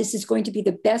God, this is going to be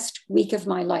the best week of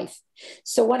my life.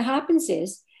 So what happens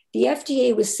is, the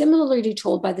FDA was similarly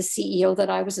told by the CEO that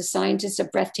I was a scientist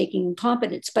of breathtaking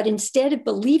incompetence, but instead of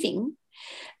believing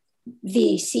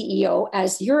the CEO,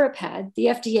 as Europe had, the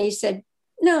FDA said,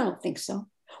 no, I don't think so.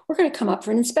 We're going to come up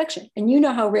for an inspection. And you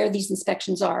know how rare these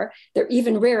inspections are. They're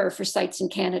even rarer for sites in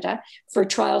Canada for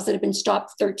trials that have been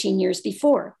stopped 13 years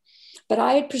before. But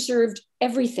I had preserved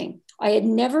everything. I had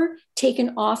never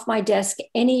taken off my desk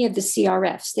any of the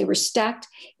CRFs. They were stacked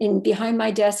behind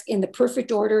my desk in the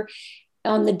perfect order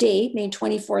on the day, May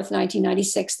 24th,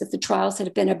 1996, that the trials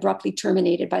had been abruptly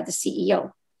terminated by the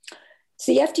CEO.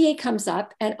 So the FDA comes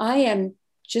up, and I am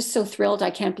just so thrilled.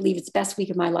 I can't believe it's the best week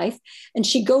of my life. And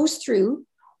she goes through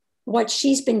what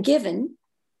she's been given,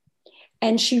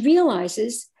 and she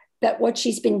realizes that what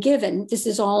she's been given, this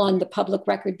is all on the public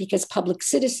record because Public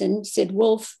Citizen, Sid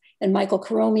Wolf and Michael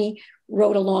Karomi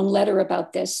wrote a long letter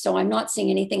about this, so I'm not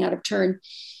saying anything out of turn.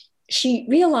 She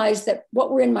realized that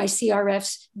what were in my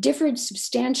CRFs differed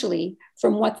substantially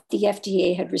from what the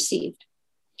FDA had received.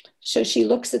 So she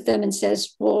looks at them and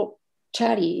says, well,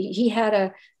 Chadi, he had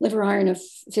a liver iron of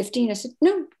 15. I said,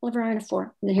 no, liver iron of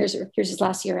 4. And then here's his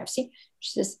last CRF. See,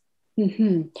 she says,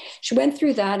 She went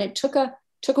through that. It took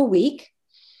a week.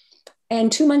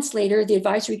 And 2 months later, the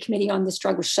advisory committee on this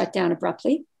drug was shut down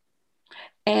abruptly.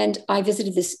 And I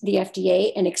visited the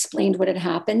FDA and explained what had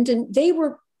happened. And they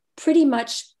were pretty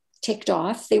much ticked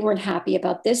off. They weren't happy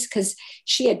about this because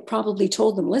she had probably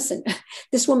told them, listen,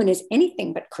 this woman is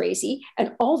anything but crazy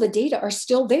and all the data are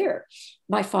still there.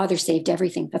 My father saved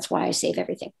everything. That's why I save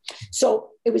everything. So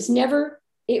it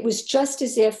was just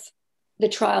as if the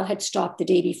trial had stopped the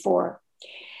day before.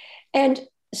 And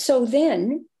so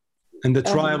then... And the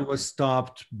trial was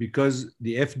stopped because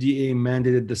the FDA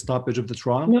mandated the stoppage of the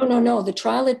trial? No. The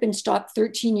trial had been stopped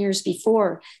 13 years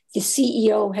before. The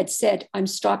CEO had said, I'm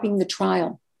stopping the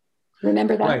trial.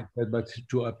 Remember that? Right, but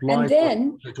to apply... And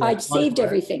then I'd saved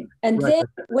everything. And then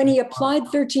when he applied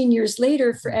 13 years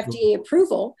later for FDA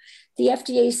approval, the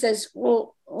FDA says,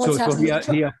 well, what's happening?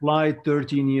 So he applied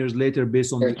 13 years later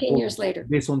based on 13 years later.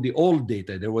 Based on the old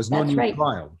data. There was no new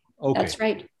trial.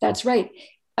 Okay. That's right.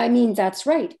 I mean, that's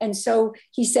right. And so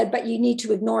he said, but you need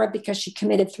to ignore it because she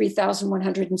committed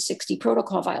 3,160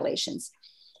 protocol violations.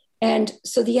 And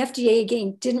so the FDA,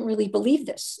 again, didn't really believe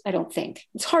this, I don't think.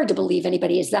 It's hard to believe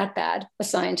anybody is that bad, a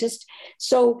scientist.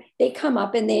 So they come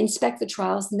up and they inspect the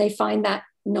trials and they find that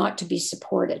not to be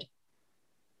supported.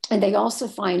 And they also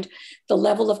find the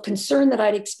level of concern that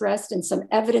I'd expressed and some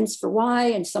evidence for why,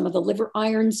 and some of the liver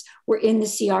irons were in the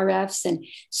CRFs. And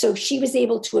so she was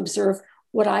able to observe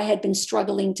what I had been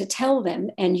struggling to tell them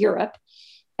and Europe.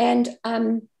 And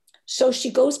so she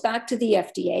goes back to the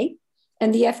FDA,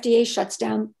 and the FDA shuts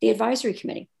down the advisory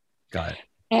committee. Got it.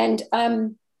 And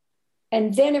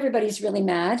then everybody's really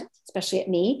mad, especially at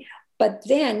me. But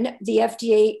then the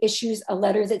FDA issues a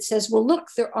letter that says, well, look,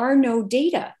 there are no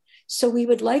data. So we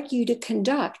would like you to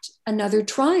conduct another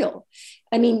trial.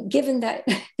 I mean, given that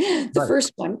the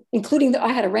first one, including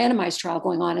I had a randomized trial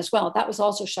going on as well, that was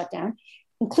also shut down,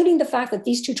 including the fact that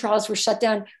these two trials were shut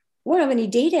down. We don't have any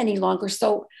data any longer.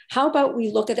 So how about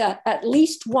we look at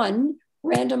least one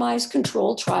randomized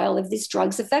controlled trial of this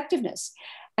drug's effectiveness?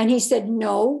 And he said,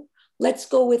 no, let's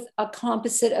go with a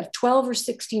composite of 12 or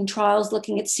 16 trials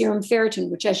looking at serum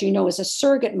ferritin, which, as you know, is a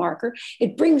surrogate marker.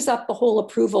 It brings up the whole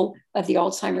approval of the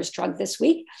Alzheimer's drug this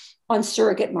week on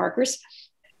surrogate markers.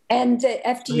 And the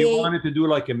FDA... So he wanted to do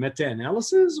like a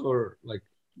meta-analysis or like...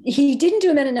 He didn't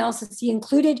do a meta-analysis. He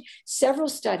included several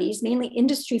studies, mainly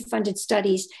industry-funded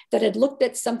studies, that had looked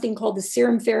at something called the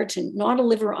serum ferritin, not a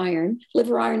liver iron.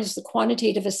 Liver iron is the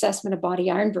quantitative assessment of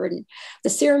body iron burden. The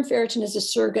serum ferritin is a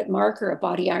surrogate marker of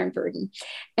body iron burden.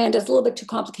 And it's a little bit too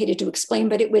complicated to explain,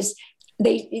 but it was,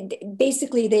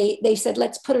 they said,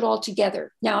 let's put it all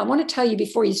together. Now, I want to tell you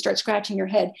before you start scratching your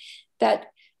head that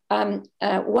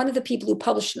one of the people who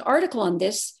published an article on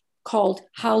this called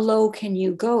How Low Can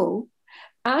You Go?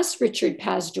 Asked Richard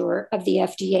Pazdur of the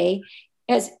FDA,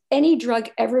 has any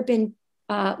drug ever been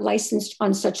licensed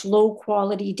on such low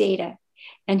quality data?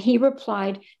 And he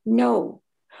replied, no,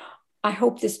 I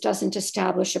hope this doesn't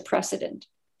establish a precedent.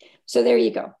 So there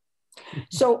you go.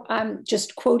 So I'm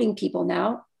just quoting people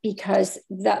now because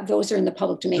those are in the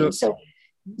public domain. So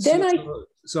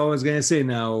I was going to say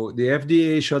now, the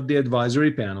FDA shut the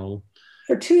advisory panel.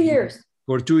 For 2 years.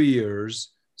 For 2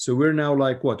 years. So we're now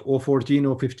like what,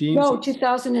 014, 015? No,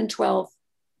 2012.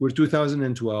 We're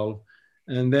 2012.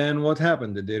 And then what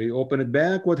happened? Did they reopen it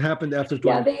back? What happened after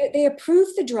 12? Yeah, they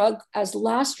approved the drug as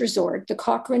last resort. The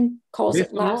Cochrane calls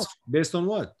it last. Based on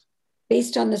what?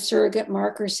 Based on the surrogate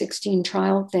marker 16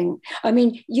 trial thing. I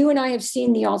mean, you and I have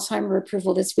seen the Alzheimer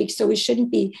approval this week, so we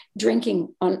shouldn't be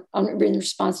drinking in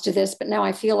response to this, but now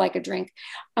I feel like a drink.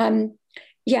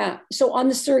 So on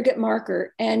the surrogate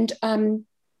marker, and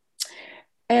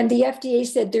the FDA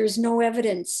said there's no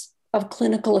evidence of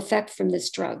clinical effect from this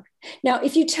drug. Now,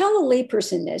 if you tell a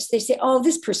layperson this, they say, oh,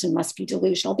 this person must be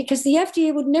delusional, because the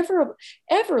FDA would never,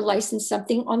 ever license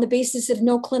something on the basis of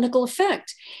no clinical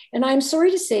effect. And I'm sorry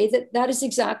to say that that is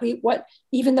exactly what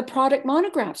even the product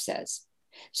monograph says.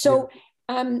 So,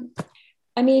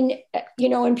 I mean,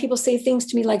 and people say things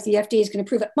to me like the FDA is going to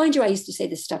prove it. Mind you, I used to say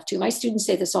this stuff too. My students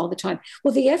say this all the time.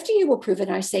 Well, the FDA will prove it.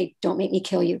 And I say, don't make me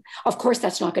kill you. Of course,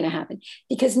 that's not going to happen,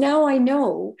 because now I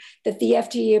know that the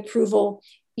FDA approval,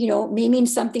 may mean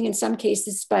something in some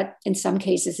cases, but in some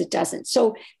cases it doesn't.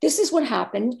 So this is what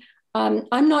happened.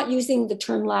 I'm not using the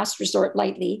term last resort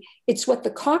lightly. It's what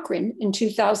the Cochrane in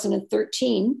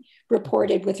 2013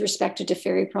 reported with respect to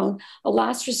deferiprone, a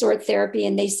last resort therapy.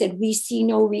 And they said, we see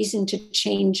no reason to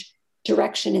change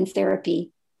direction in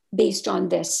therapy based on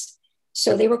this.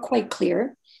 So they were quite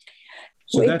clear.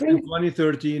 So that's in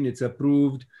 2013, it's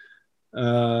approved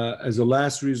as a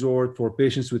last resort for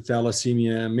patients with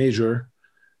thalassemia major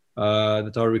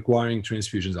that are requiring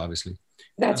transfusions, obviously.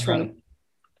 That's right.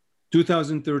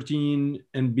 2013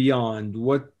 and beyond,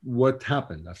 what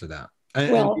happened after that?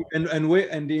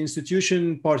 And the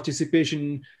institution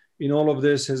participation in all of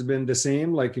this has been the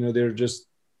same, they're just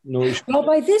No issue. Well,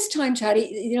 by this time, Chadi,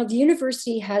 the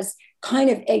university has kind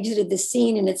of exited the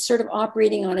scene and it's sort of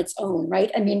operating on its own,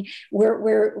 right? I mean,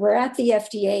 we're at the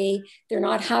FDA. They're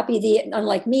not happy.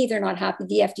 Unlike me, they're not happy.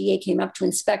 The FDA came up to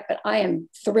inspect, but I am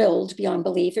thrilled beyond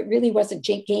belief. It really was a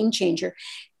game changer.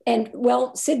 And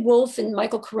well, Sid Wolf and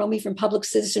Michael Karomi from Public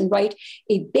Citizen write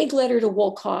a big letter to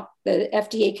Wolcott, the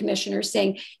FDA commissioner,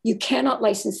 saying you cannot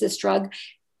license this drug.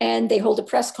 And they hold a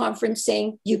press conference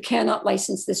saying you cannot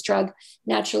license this drug.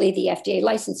 Naturally, the FDA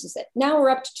licenses it. Now we're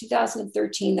up to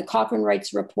 2013, the Cochrane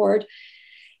writes a report.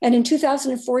 And in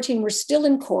 2014, we're still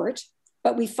in court,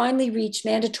 but we finally reach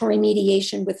mandatory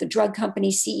mediation with the drug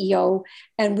company CEO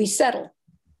and we settle.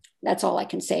 That's all I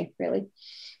can say, really.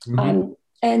 Mm-hmm.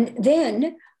 And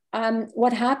then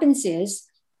what happens is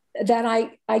that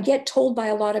I get told by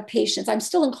a lot of patients, I'm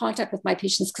still in contact with my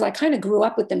patients because I kind of grew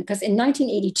up with them, because in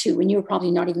 1982, when you were probably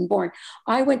not even born,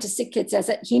 I went to SickKids as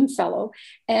a heme fellow,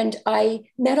 and I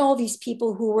met all these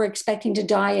people who were expecting to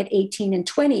die at 18 and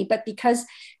 20, but because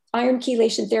iron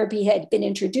chelation therapy had been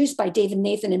introduced by David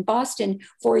Nathan in Boston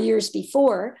 4 years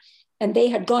before, and they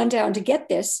had gone down to get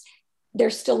this, they're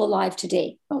still alive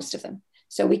today, most of them.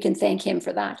 So we can thank him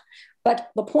for that. But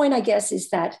the point, I guess, is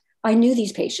that I knew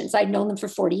these patients. I'd known them for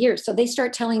 40 years. So they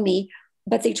start telling me,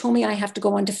 but they told me I have to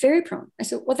go on to Feriprone. I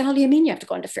said, what the hell do you mean you have to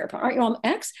go on to Feriprone? Aren't you on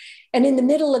X? And in the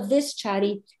middle of this,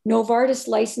 Chadi, Novartis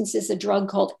licenses a drug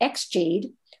called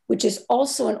Exjade, which is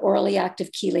also an orally active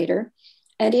chelator.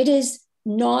 And it is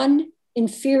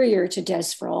non-inferior to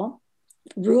Desferal,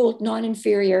 ruled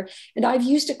non-inferior. And I've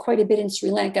used it quite a bit in Sri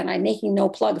Lanka, and I'm making no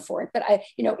plug for it. But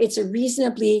it's a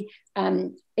reasonably,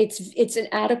 it's an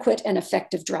adequate and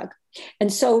effective drug.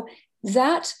 And so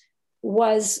that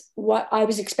was what I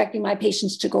was expecting my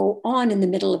patients to go on in the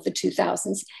middle of the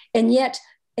 2000s. And yet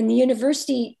in the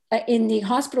university, in the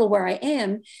hospital where I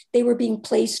am, they were being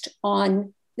placed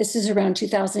on, this is around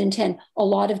 2010, a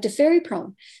lot of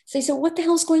Deferiprone. So they said, what the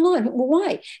hell's going on? Well,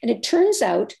 why? And it turns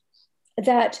out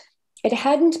that it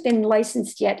hadn't been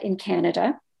licensed yet in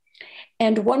Canada.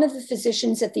 And one of the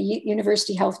physicians at the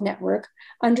University Health Network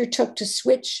undertook to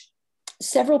switch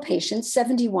several patients,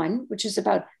 71, which is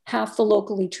about half the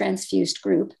locally transfused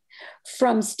group,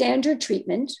 from standard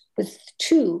treatment with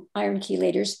 2 iron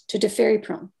chelators to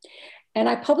Deferiprone. And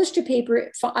I published a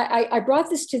paper. I brought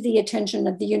this to the attention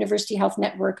of the University Health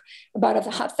Network about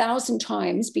 1,000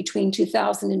 times between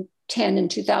 2010 and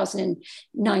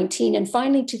 2019. And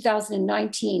finally,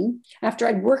 2019, after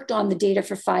I'd worked on the data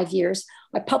for 5 years,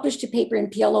 I published a paper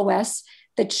in PLOS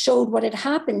that showed what had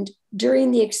happened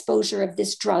during the exposure of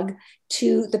this drug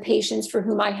to the patients for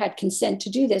whom I had consent to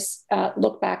do this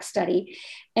look-back study.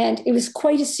 And it was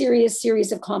quite a serious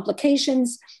series of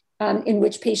complications in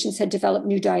which patients had developed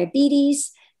new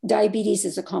diabetes. Diabetes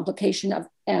is a complication of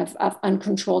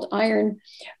uncontrolled iron,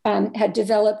 had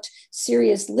developed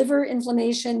serious liver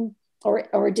inflammation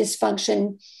or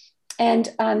dysfunction. And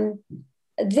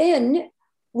then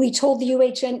we told the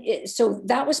UHN, so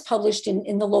that was published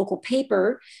in the local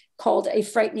paper called A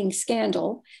Frightening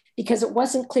Scandal, because it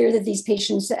wasn't clear that these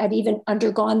patients had even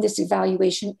undergone this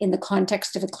evaluation in the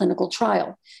context of a clinical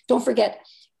trial. Don't forget,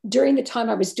 during the time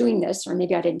I was doing this, or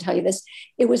maybe I didn't tell you this,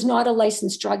 it was not a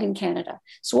licensed drug in Canada.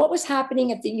 So what was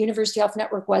happening at the University Health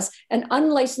Network was an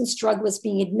unlicensed drug was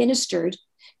being administered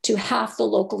to half the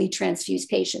locally transfused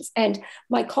patients. And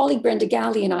my colleague Brenda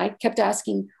Galley and I kept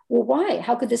asking, well, why?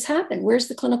 How could this happen? Where's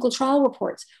the clinical trial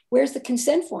reports? Where's the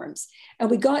consent forms? And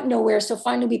we got nowhere. So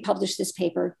finally we published this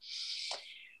paper.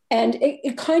 And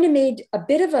it kind of made a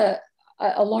bit of a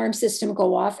alarm system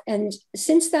go off. And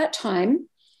since that time,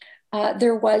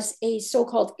 there was a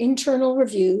so-called internal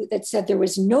review that said there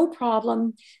was no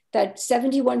problem, that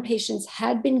 71 patients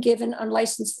had been given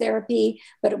unlicensed therapy,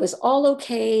 but it was all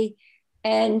okay.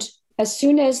 And as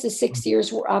soon as the 6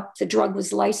 years were up, the drug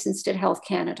was licensed at Health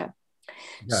Canada.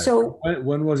 Right. So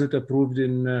when was it approved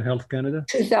in Health Canada?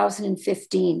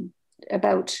 2015.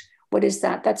 About, what is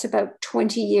that? That's about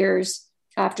 20 years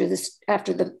after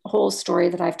the whole story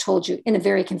that I've told you in a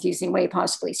very confusing way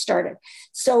possibly started.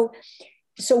 So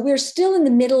we're still in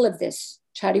the middle of this,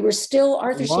 Chadi. We're still,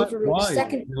 Arthur Schaefer wrote the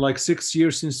second. Like 6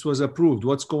 years since it was approved.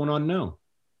 What's going on now?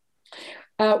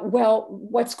 Well,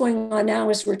 what's going on now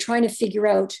is we're trying to figure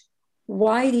out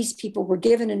why these people were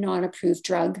given a non-approved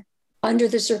drug under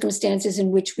the circumstances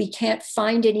in which we can't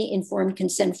find any informed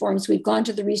consent forms. We've gone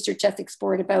to the Research Ethics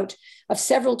Board of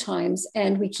several times,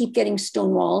 and we keep getting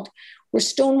stonewalled. We're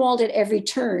stonewalled at every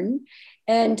turn.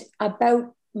 And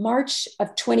about March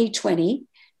of 2020,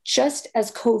 just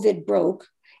as COVID broke,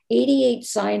 88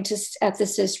 scientists,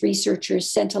 ethicists, researchers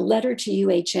sent a letter to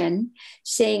UHN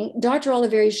saying Dr.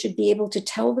 Oliveri should be able to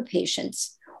tell the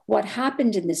patients what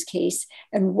happened in this case,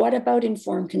 and what about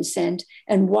informed consent,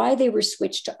 and why they were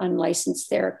switched to unlicensed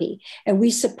therapy. And we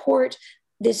support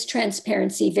this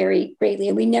transparency very greatly.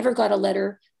 And we never got a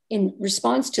letter in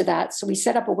response to that. So we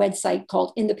set up a website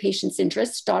called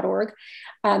inthepatientsinterest.org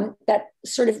that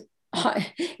sort of,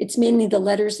 it's mainly the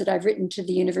letters that I've written to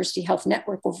the University Health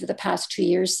Network over the past 2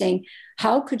 years saying,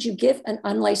 how could you give an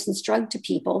unlicensed drug to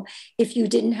people if you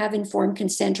didn't have informed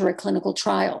consent or a clinical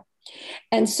trial?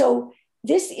 And so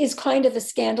this is kind of a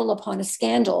scandal upon a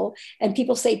scandal. And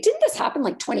people say, didn't this happen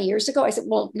like 20 years ago? I said,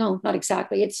 well, no, not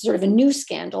exactly. It's sort of a new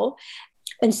scandal.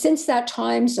 And since that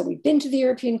time, so we've been to the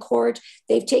European Court,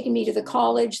 they've taken me to the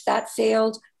college, that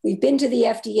failed. We've been to the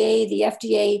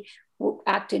FDA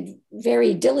acted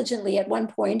very diligently at one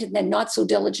point and then not so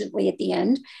diligently at the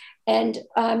end. And,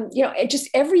 it just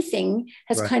everything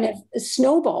has kind of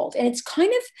snowballed. And it's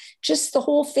kind of just the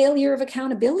whole failure of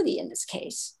accountability in this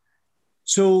case.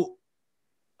 So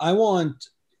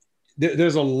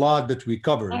there's a lot that we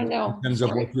covered in terms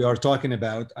of what we are talking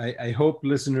about. I hope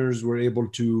listeners were able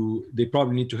to, they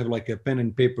probably need to have like a pen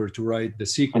and paper to write the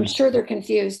sequence. I'm sure they're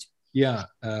confused. Yeah.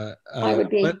 I would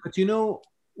be. But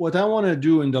what I want to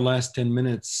do in the last 10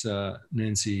 minutes,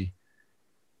 Nancy,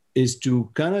 is to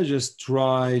kind of just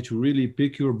try to really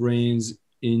pick your brains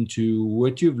into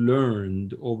what you've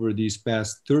learned over these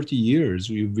past 30 years.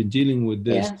 You've been dealing with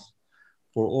this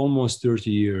for almost 30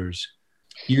 years.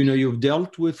 You've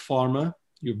dealt with pharma,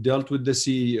 you've dealt with the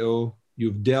CEO,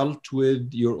 you've dealt with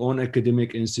your own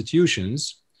academic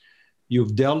institutions,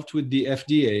 you've dealt with the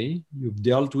FDA, you've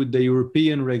dealt with the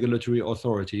European Regulatory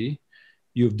Authority,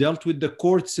 you've dealt with the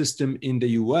court system in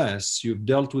the US, you've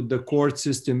dealt with the court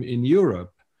system in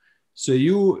Europe. So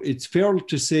it's fair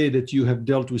to say that you have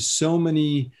dealt with so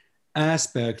many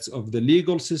aspects of the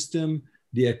legal system,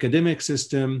 the academic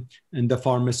system, and the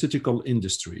pharmaceutical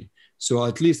industry. So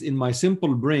at least in my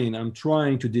simple brain, I'm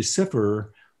trying to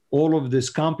decipher all of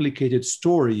this complicated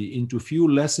story into few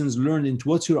lessons learned, into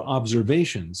what's your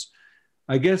observations.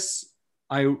 I guess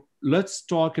let's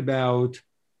talk about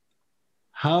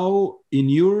how, in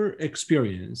your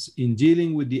experience in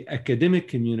dealing with the academic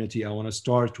community, I want to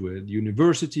start with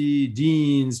university,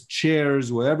 deans,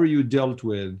 chairs, whatever you dealt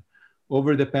with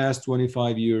over the past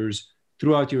 25 years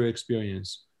throughout your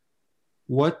experience.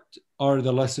 What are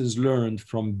the lessons learned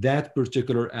from that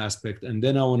particular aspect? And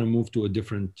then I want to move to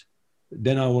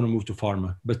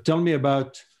pharma. But tell me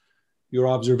about your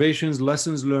observations,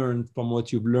 lessons learned from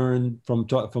what you've learned from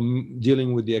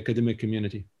dealing with the academic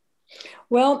community.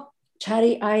 Well,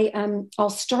 Chadi, I'll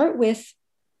start with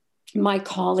my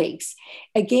colleagues.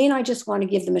 Again, I just want to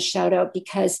give them a shout out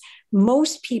because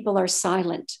most people are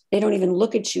silent. They don't even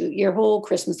look at you. Your whole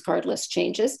Christmas card list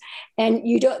changes, and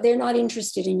they're not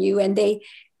interested in you, and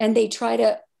they try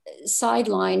to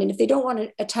sideline. And if they don't want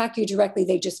to attack you directly,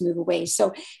 they just move away.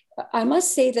 So I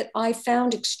must say that I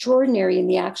found extraordinary in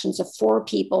the actions of 4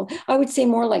 people. I would say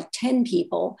more like 10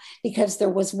 people, because there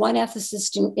was one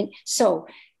ethicist.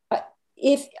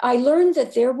 If I learned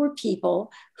that there were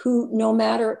people who, no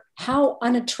matter how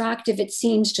unattractive it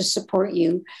seems to support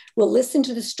you, will listen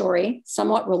to the story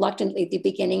somewhat reluctantly at the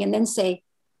beginning and then say,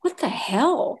 what the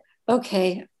hell?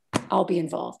 Okay, I'll be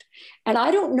involved. And I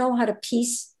don't know how to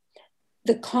piece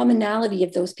the commonality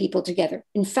of those people together.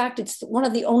 In fact, it's one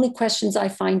of the only questions I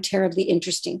find terribly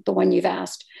interesting, the one you've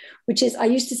asked, which is, I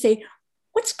used to say,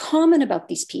 what's common about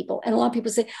these people? And a lot of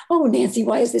people say, oh, Nancy,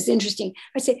 why is this interesting?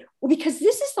 I say, well, because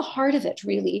this is the heart of it,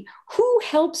 really. Who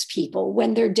helps people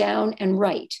when they're down and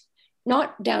right?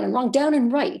 Not down and wrong, down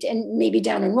and right, and maybe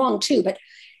down and wrong too. But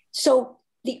so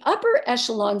the upper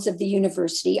echelons of the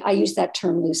university, I use that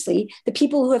term loosely, the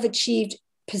people who have achieved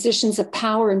positions of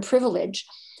power and privilege,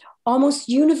 almost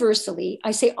universally,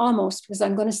 I say almost because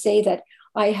I'm going to say that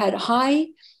I had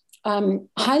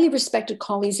highly respected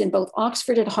colleagues in both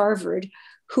Oxford and Harvard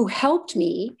who helped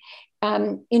me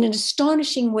in an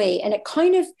astonishing way. And it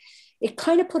kind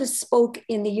of put a spoke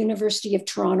in the University of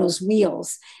Toronto's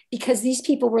wheels, because these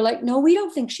people were like, no, we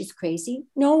don't think she's crazy.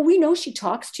 No, we know she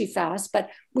talks too fast, but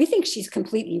we think she's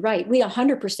completely right. We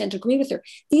 100% agree with her.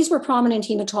 These were prominent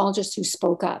hematologists who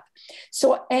spoke up.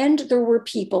 So, and there were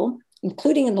people,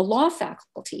 including in the law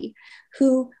faculty,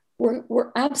 who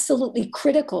were absolutely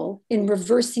critical in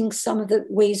reversing some of the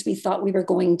ways we thought we were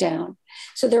going down.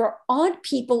 So there are odd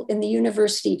people in the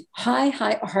university, high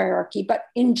hierarchy, but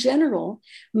in general,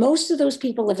 most of those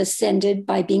people have ascended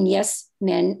by being yes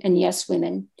men and yes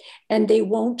women, and they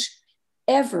won't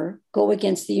ever go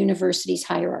against the university's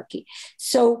hierarchy.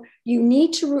 So you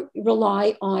need to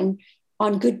rely on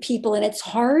good people, and it's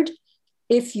hard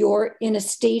if you're in a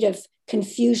state of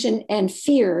confusion and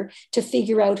fear to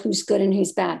figure out who's good and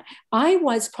who's bad. I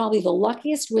was probably the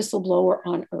luckiest whistleblower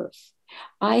on earth.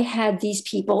 I had these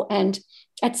people, and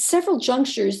at several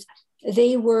junctures,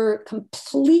 they were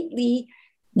completely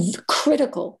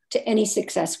critical to any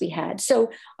success we had. So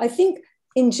I think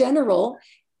in general,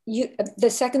 the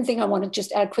second thing I want to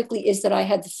just add quickly is that I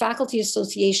had the faculty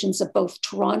associations of both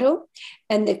Toronto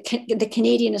and the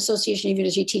Canadian Association of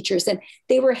University Teachers, and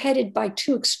they were headed by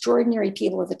two extraordinary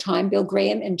people at the time, Bill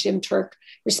Graham and Jim Turk,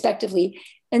 respectively,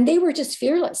 and they were just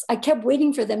fearless. I kept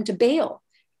waiting for them to bail.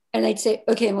 And I'd say,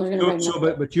 okay, we're going to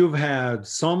write but you've had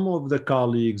some of the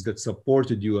colleagues that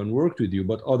supported you and worked with you,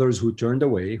 but others who turned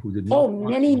away, who did not. Oh,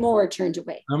 many more turned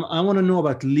away. I want to know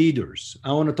about leaders.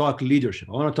 I want to talk leadership.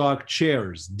 I want to talk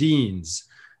chairs, deans.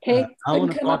 Okay,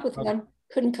 couldn't come up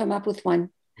with one.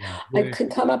 Yeah, I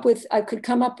could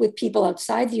come up with people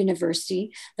outside the university,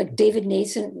 like David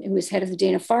Nason, who was head of the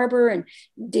Dana-Farber, and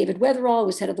David Weatherall, who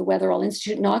was head of the Weatherall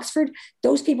Institute in Oxford.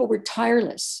 Those people were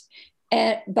tireless.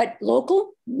 But local,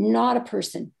 not a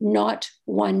person, not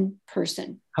one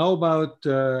person. How about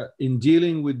in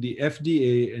dealing with the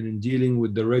FDA and in dealing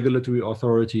with the regulatory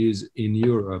authorities in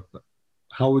Europe?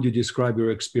 How would you describe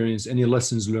your experience? Any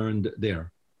lessons learned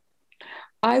there?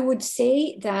 I would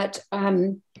say that,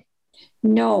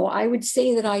 no, I would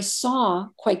say that I saw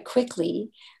quite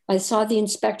quickly, I saw the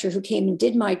inspector who came and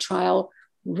did my trial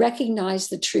recognize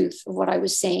the truth of what I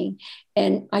was saying.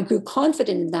 And I grew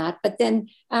confident in that. But then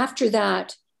after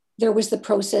that, there was the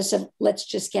process of let's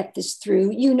just get this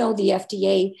through. You know, the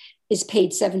FDA is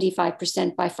paid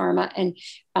 75% by pharma, and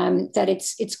that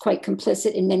it's quite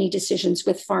complicit in many decisions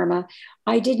with pharma.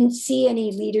 I didn't see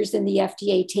any leaders in the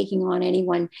FDA taking on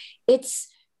anyone.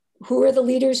 Who are the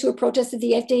leaders who have protested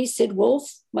the FDA? Sid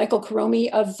Wolf, Michael Karomi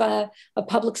of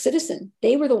Public Citizen.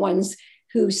 They were the ones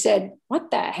who said, what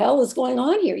the hell is going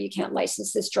on here? You can't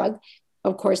license this drug.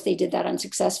 Of course, they did that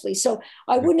unsuccessfully. So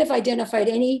I wouldn't have identified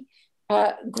any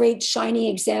great shining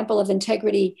example of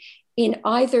integrity in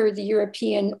either the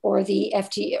European or the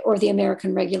FDA or the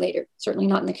American regulator, certainly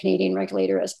not in the Canadian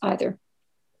regulator as either.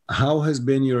 How has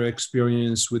been your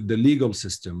experience with the legal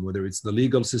system, whether it's the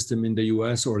legal system in the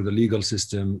US or the legal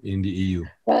system in the EU?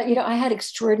 Well, I had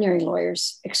extraordinary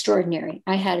lawyers, extraordinary.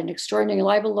 I had an extraordinary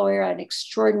libel lawyer, I had an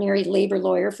extraordinary labor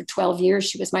lawyer for 12 years.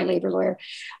 She was my labor lawyer.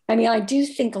 I mean, I do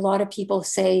think a lot of people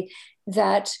say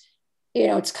that,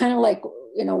 it's kind of like,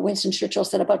 Winston Churchill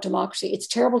said about democracy, it's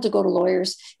terrible to go to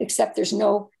lawyers, except there's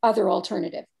no other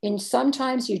alternative. And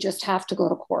sometimes you just have to go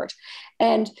to court.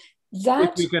 And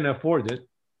that— if you can afford it.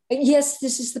 Yes,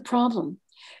 this is the problem.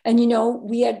 And,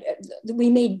 we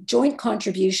made joint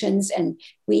contributions and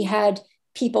we had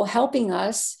people helping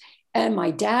us. And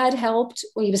my dad helped.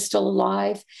 He was still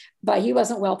alive, but he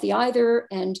wasn't wealthy either.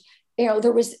 And,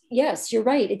 yes, you're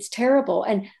right. It's terrible.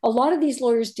 And a lot of these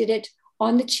lawyers did it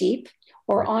on the cheap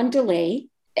or on delay.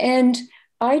 And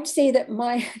I'd say that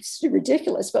it's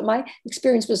ridiculous, but my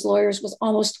experience with lawyers was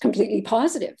almost completely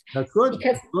positive. That's good.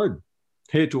 That's good.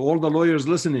 Hey, to all the lawyers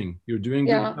listening, you're doing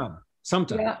a good job.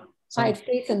 Sometimes. Yeah, I had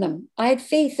faith in them. I had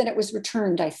faith and it was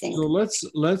returned, I think. So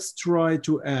let's try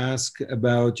to ask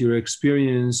about your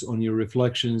experience on your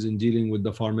reflections in dealing with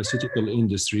the pharmaceutical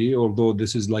industry, although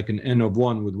this is like an N of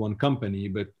one with one company,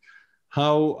 but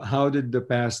how did the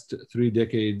past 3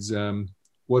 decades,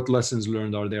 what lessons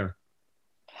learned are there?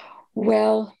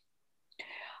 Well,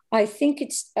 I think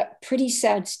it's a pretty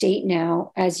sad state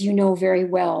now, as you know very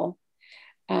well.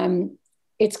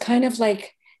 It's kind of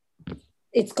like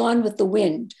it's gone with the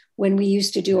wind. When we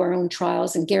used to do our own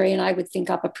trials and Gary and I would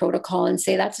think up a protocol and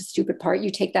say, that's a stupid part,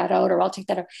 you take that out or I'll take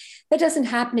that out. That doesn't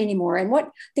happen anymore. And what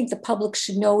I think the public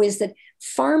should know is that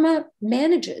pharma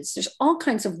manages. There's all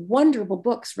kinds of wonderful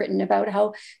books written about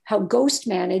how ghost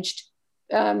managed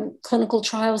clinical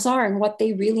trials are and what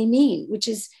they really mean, which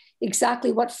is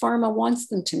exactly what pharma wants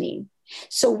them to mean.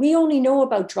 So we only know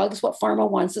about drugs what pharma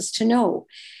wants us to know.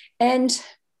 And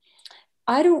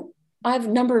I have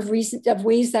a number of ways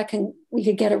that we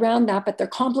could get around that, but they're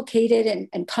complicated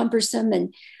and cumbersome.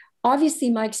 And obviously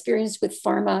my experience with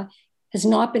pharma has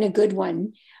not been a good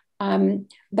one.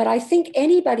 But I think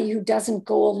anybody who doesn't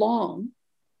go along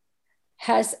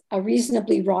has a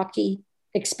reasonably rocky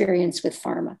experience with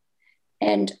pharma.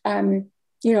 And,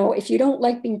 if you don't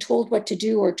like being told what to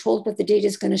do or told what the data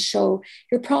is going to show,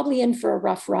 you're probably in for a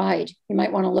rough ride. You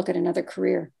might want to look at another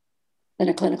career than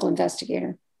a clinical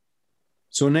investigator.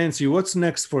 So Nancy, what's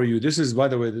next for you? This is, by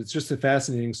the way, it's just a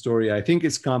fascinating story. I think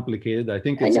it's complicated. I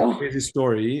think it's a crazy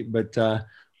story, but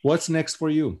what's next for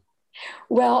you?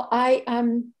 Well,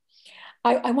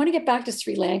 I want to get back to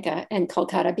Sri Lanka and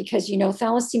Kolkata because,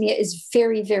 thalassemia is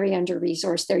very, very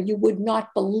under-resourced there. You would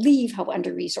not believe how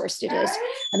under-resourced it is.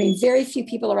 I mean, very few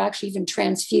people are actually even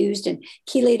transfused, and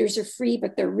chelators are free,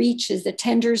 but their reach is the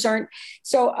tenders aren't.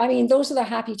 So, I mean, those are the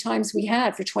happy times we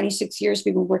had. For 26 years,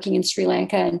 we've been working in Sri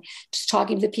Lanka and just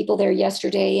talking to the people there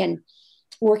yesterday and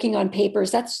working on papers.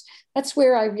 That's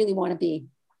where I really want to be.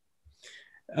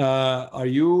 Are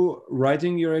you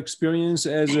writing your experience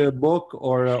as a book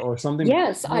or something?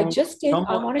 Yes, I just did.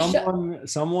 I want to show.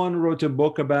 Someone wrote a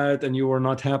book about it, and you were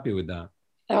not happy with that.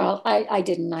 Well, I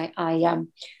didn't.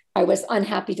 I was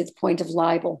unhappy to the point of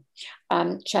libel,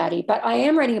 Chadi. But I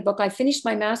am writing a book. I finished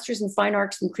my master's in fine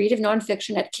arts and creative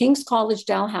nonfiction at King's College,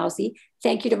 Dalhousie.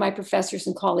 Thank you to my professors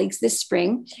and colleagues this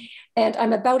spring. And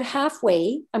I'm about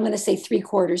halfway, I'm going to say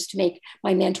 3/4 to make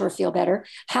my mentor feel better,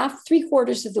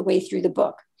 3/4 of the way through the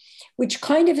book, which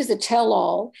kind of is a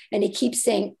tell-all. And he keeps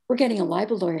saying, we're getting a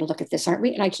libel lawyer to look at this, aren't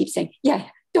we? And I keep saying, yeah,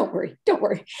 don't worry.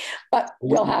 But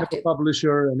we'll have to.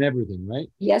 Publisher and everything, right?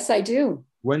 Yes, I do.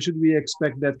 When should we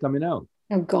expect that coming out?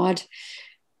 Oh, God.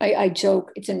 I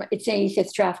joke. It's in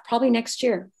 85th draft, probably next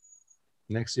year.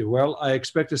 Next year. Well, I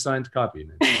expect a signed copy.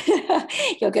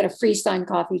 You'll get a free signed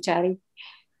copy, Chadi.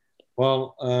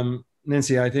 Well,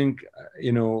 Nancy, I think,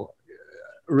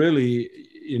 really,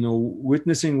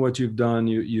 witnessing what you've done,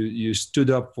 you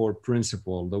stood up for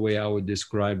principle, the way I would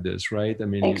describe this, right? I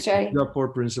mean, thanks, you stood up for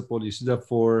principle, you stood up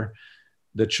for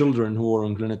the children who are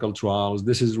on clinical trials.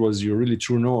 This was your really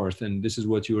true north, and this is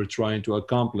what you were trying to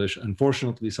accomplish.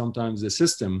 Unfortunately, sometimes the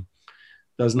system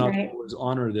does not always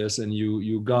honor this, and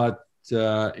you got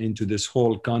into this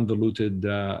whole convoluted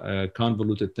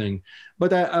thing.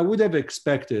 But I would have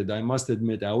expected, I must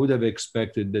admit, I would have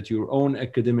expected that your own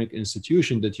academic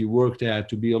institution that you worked at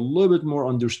to be a little bit more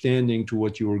understanding to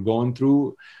what you were going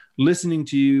through. Listening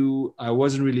to you, I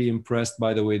wasn't really impressed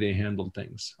by the way they handled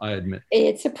things, I admit.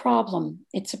 It's a problem.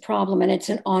 It's a problem, and it's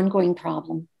an ongoing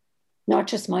problem. Not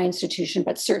just my institution,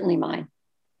 but certainly mine.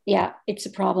 Yeah, it's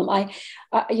a problem. A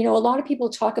lot of people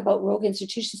talk about rogue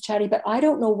institutions, Chadi, but I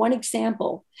don't know one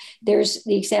example. There's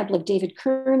the example of David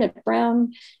Kern at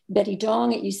Brown, Betty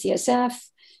Dong at UCSF,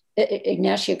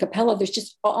 Ignacio Capello. There's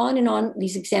just on and on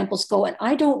these examples go. And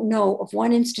I don't know of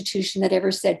one institution that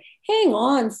ever said, hang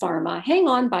on, pharma, hang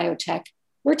on, biotech.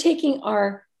 We're taking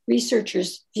our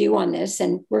researchers' view on this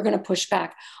and we're going to push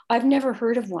back. I've never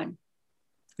heard of one.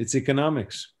 It's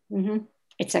economics. Mm-hmm.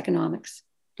 It's economics.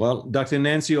 Well, Dr.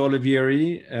 Nancy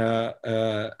Olivieri,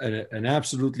 an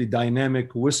absolutely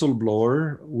dynamic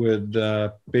whistleblower with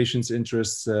patients'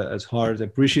 interests at heart. I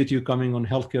appreciate you coming on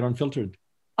Healthcare Unfiltered.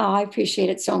 Oh, I appreciate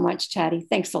it so much, Chadi.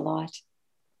 Thanks a lot.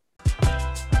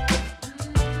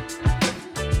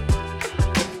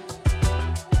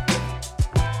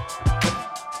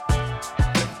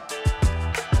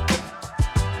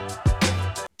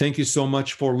 Thank you so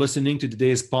much for listening to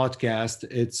today's podcast.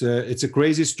 It's a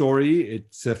crazy story.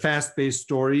 It's a fast-paced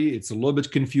story. It's a little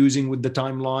bit confusing with the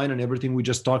timeline and everything we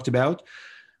just talked about.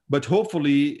 But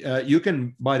hopefully you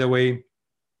can, by the way,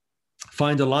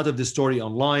 find a lot of the story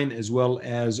online as well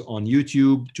as on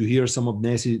YouTube to hear some of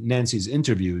Nancy's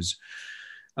interviews.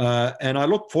 And I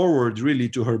look forward really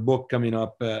to her book coming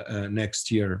up next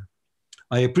year.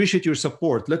 I appreciate your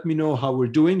support. Let me know how we're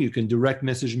doing. You can direct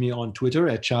message me on Twitter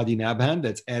at Chadi Nabhan.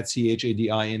 That's at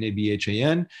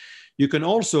ChadiNabhan. You can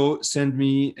also send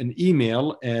me an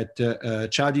email at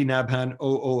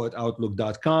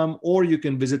chadinabhan00@outlook.com, or you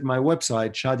can visit my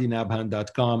website,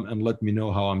 chadinabhan.com, and let me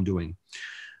know how I'm doing.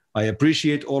 I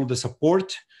appreciate all the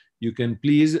support. You can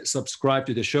please subscribe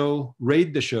to the show,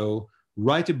 rate the show,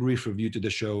 write a brief review to the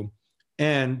show,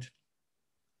 and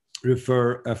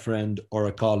refer a friend or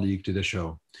a colleague to the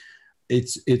show.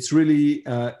 It's really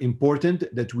important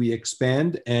that we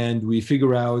expand and we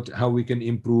figure out how we can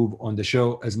improve on the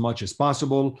show as much as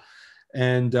possible.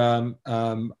 And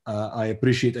I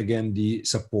appreciate, again, the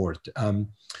support.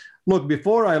 Look,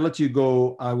 before I let you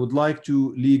go, I would like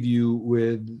to leave you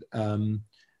with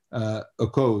a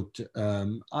quote.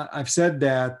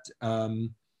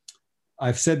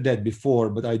 I've said that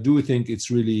before, but I do think it's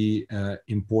really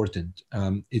important.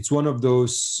 It's one of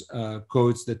those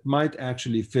quotes that might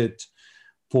actually fit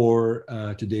for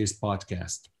today's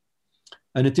podcast.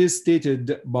 And it is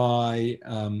stated by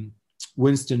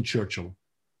Winston Churchill.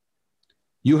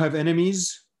 You have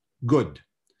enemies? Good.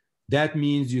 That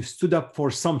means you've stood up for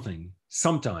something,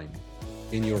 sometime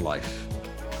in your life.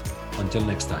 Until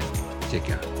next time, take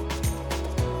care.